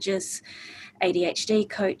 psychologists, ADHD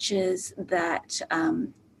coaches that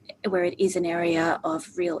where it is an area of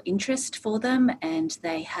real interest for them, and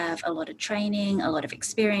they have a lot of training, a lot of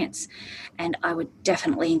experience, and I would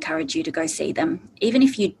definitely encourage you to go see them. Even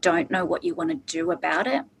if you don't know what you want to do about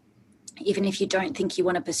it, even if you don't think you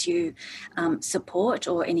want to pursue support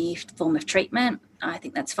or any form of treatment, I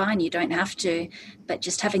think that's fine. You don't have to, but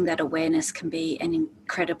just having that awareness can be an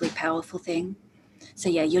incredibly powerful thing. So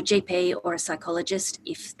yeah, your GP or a psychologist,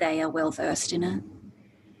 if they are well versed in it.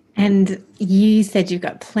 And you said you've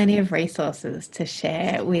got plenty of resources to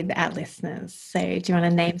share with our listeners. So do you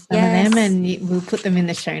want to name some of them, and we'll put them in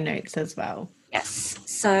the show notes as well? Yes.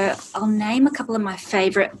 So I'll name a couple of my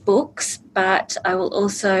favourite books, but I will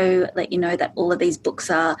also let you know that all of these books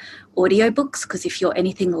are audiobooks, because if you're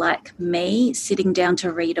anything like me, sitting down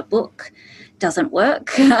to read a book doesn't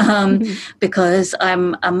work because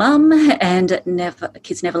I'm a mum and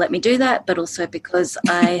kids never let me do that, but also because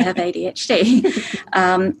I have ADHD.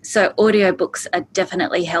 So audiobooks are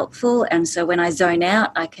definitely helpful, and so when I zone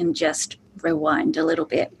out, I can just rewind a little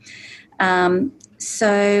bit.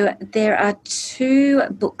 So there are two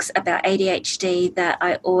books about ADHD that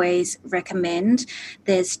I always recommend.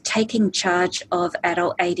 There's Taking Charge of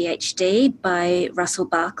Adult ADHD by Russell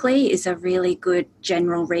Barkley, is a really good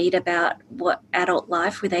general read about what adult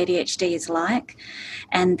life with ADHD is like.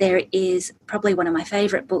 And there is probably one of my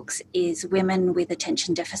favourite books is Women with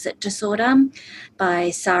Attention Deficit Disorder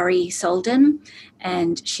by Sari Solden.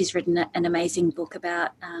 And she's written an amazing book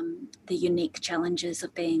about the unique challenges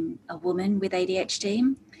of being a woman with ADHD.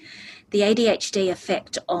 The ADHD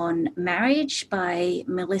Effect on Marriage by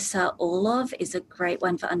Melissa Orlov is a great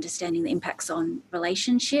one for understanding the impacts on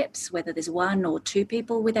relationships, whether there's one or two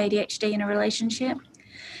people with ADHD in a relationship.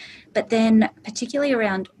 But then particularly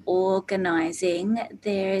around organising,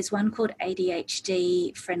 there's one called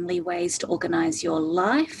ADHD Friendly Ways to Organise Your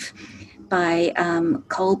Life by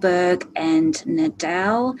Kohlberg and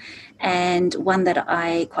Nadal, and one that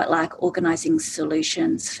I quite like, Organising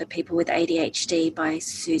Solutions for People with ADHD by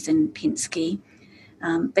Susan Pinsky.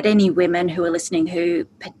 But any women who are listening who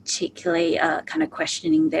particularly are kind of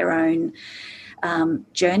questioning their own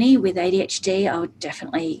journey with ADHD, I would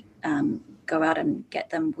definitely go out and get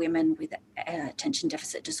them Women with Attention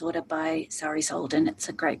Deficit Disorder by Sari Solden. It's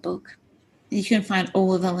a great book. You can find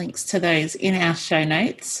all of the links to those in our show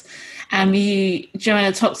notes.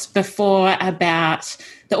 Joanna talked before about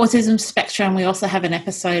the autism spectrum. We also have an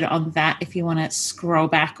episode on that if you want to scroll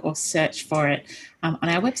back or search for it on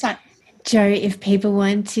our website. Jo, if people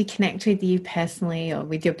want to connect with you personally or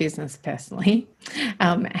with your business personally, do you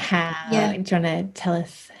want to tell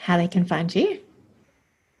us how they can find you?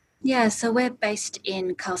 Yeah, so we're based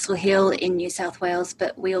in Castle Hill in New South Wales,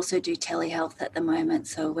 but we also do telehealth at the moment.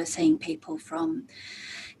 So we're seeing people from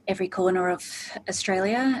every corner of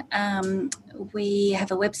Australia. We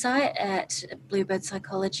have a website at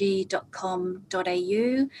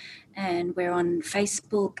bluebirdpsychology.com.au, and we're on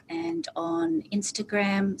Facebook and on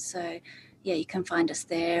Instagram. So yeah, you can find us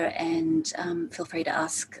there, and feel free to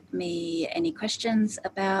ask me any questions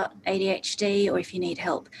about ADHD, or if you need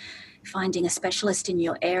help finding a specialist in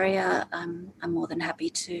your area, I'm more than happy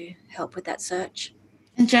to help with that search.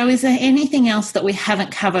 And Jo, is there anything else that we haven't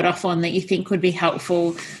covered off on that you think would be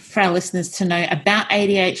helpful for our listeners to know about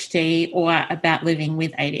ADHD or about living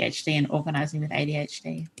with ADHD and organising with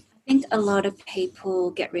ADHD? I think a lot of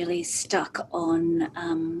people get really stuck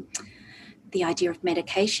on the idea of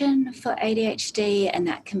medication for ADHD, and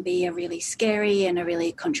that can be a really scary and a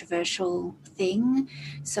really controversial thing.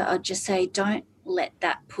 So I'll just say, don't let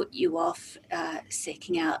that put you off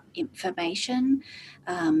seeking out information.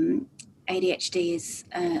 ADHD is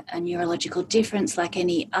a neurological difference like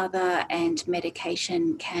any other, and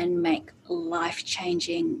medication can make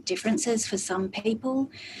life-changing differences for some people,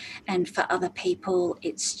 and for other people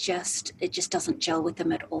it just doesn't gel with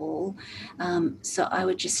them at all. So I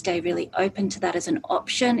would just stay really open to that as an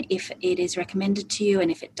option if it is recommended to you, and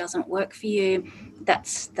if it doesn't work for you,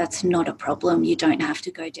 that's not a problem. You don't have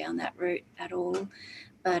to go down that route at all.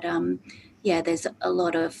 But there's a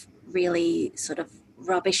lot of really sort of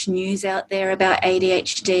rubbish news out there about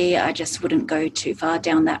ADHD. I just wouldn't go too far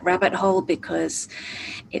down that rabbit hole because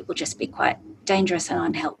it will just be quite dangerous and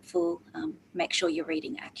unhelpful. Make sure you're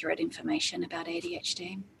reading accurate information about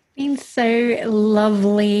ADHD. Been so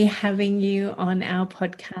lovely having you on our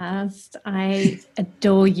podcast. I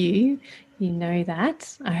adore you. You know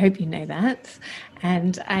that. I hope you know that.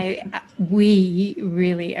 And we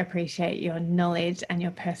really appreciate your knowledge and your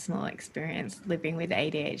personal experience living with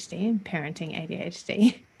ADHD and parenting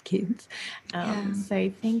ADHD kids.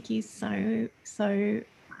 So thank you so much.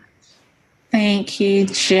 Thank you,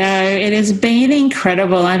 Jo. It has been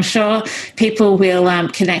incredible. I'm sure people will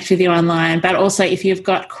connect with you online, but also if you've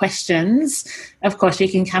got questions, of course, you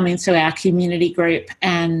can come into our community group,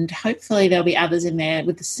 and hopefully there'll be others in there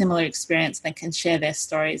with a similar experience that can share their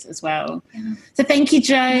stories as well. Yeah. So thank you,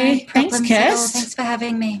 Jo. No Thanks, Kirst. Thanks for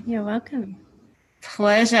having me. You're welcome.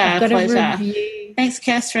 Pleasure. A review. Thanks,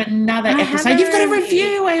 Kirst, for another episode. You've got a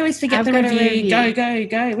review. I always forget the review. Go.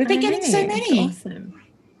 We've been getting so many. It's awesome.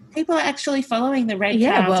 People are actually following the red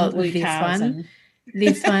cards and blue cards.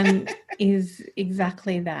 This one is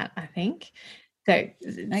exactly that, I think. So,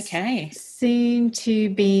 okay. Soon to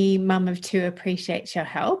be mum of two appreciates your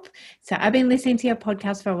help. So I've been listening to your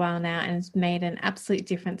podcast for a while now, and it's made an absolute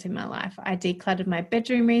difference in my life. I decluttered my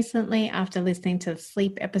bedroom recently after listening to the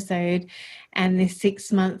sleep episode, and this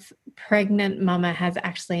 6-month pregnant mama has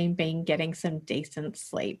actually been getting some decent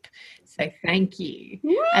sleep. So thank you.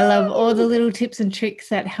 Woo! I love all the little tips and tricks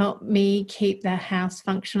that help me keep the house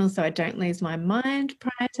functional so I don't lose my mind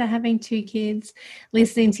prior to having 2 kids.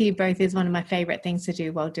 Listening to you both is one of my favorite things to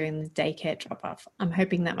do while doing the daycare drop-off. I'm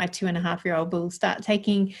hoping that my 2.5-year-old will start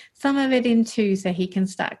taking some of it in too, so he can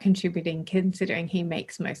start contributing, considering he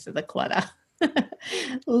makes most of the clutter.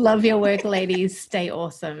 Love your work, ladies. Stay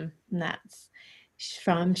awesome. And that's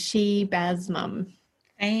from She Baz Mum.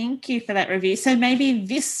 Thank you for that review. So maybe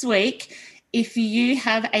this week, if you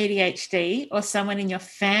have ADHD or someone in your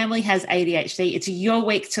family has ADHD, it's your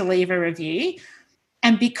week to leave a review.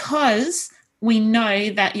 And because we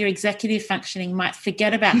know that your executive functioning might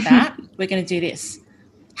forget about that, we're going to do this.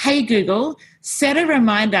 Hey, Google, set a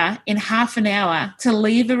reminder in half an hour to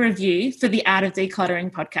leave a review for the Art of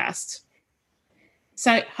Decluttering podcast.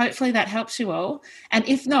 So hopefully that helps you all. And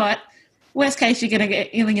if not, worst case, you're going to get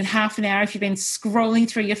in half an hour. If you've been scrolling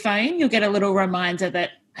through your phone, you'll get a little reminder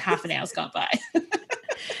that half an hour's gone by.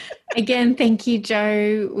 Again, thank you,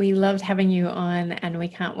 Jo. We loved having you on, and we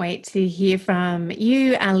can't wait to hear from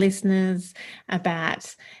you, our listeners,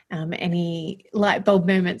 about any light bulb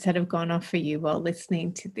moments that have gone off for you while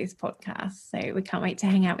listening to this podcast. So we can't wait to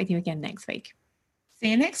hang out with you again next week.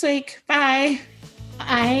 See you next week. Bye.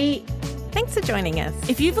 Bye. Thanks for joining us.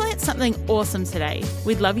 If you've learnt something awesome today,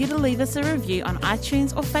 we'd love you to leave us a review on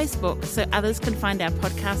iTunes or Facebook so others can find our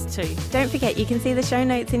podcast too. Don't forget you can see the show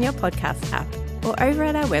notes in your podcast app or over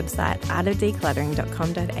at our website,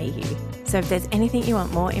 artofdecluttering.com.au. So if there's anything you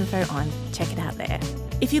want more info on, check it out there.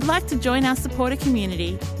 If you'd like to join our supporter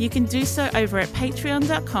community, you can do so over at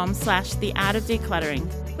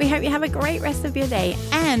patreon.com/theartofdecluttering. We hope you have a great rest of your day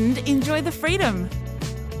and enjoy the freedom.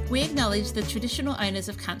 We acknowledge the traditional owners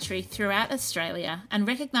of country throughout Australia and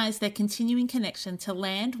recognise their continuing connection to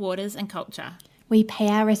land, waters and culture. We pay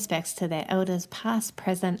our respects to their elders past,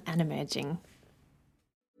 present and emerging.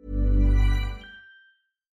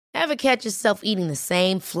 Ever catch yourself eating the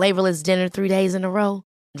same flavorless dinner 3 days in a row?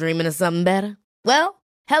 Dreaming of something better? Well,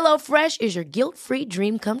 HelloFresh is your guilt-free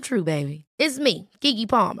dream come true, baby. It's me, Keke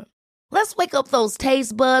Palmer. Let's wake up those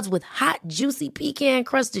taste buds with hot, juicy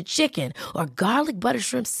pecan-crusted chicken or garlic butter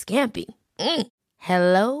shrimp scampi.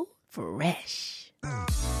 Hello Fresh.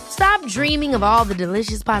 Stop dreaming of all the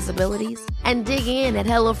delicious possibilities and dig in at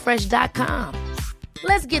HelloFresh.com.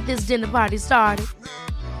 Let's get this dinner party started.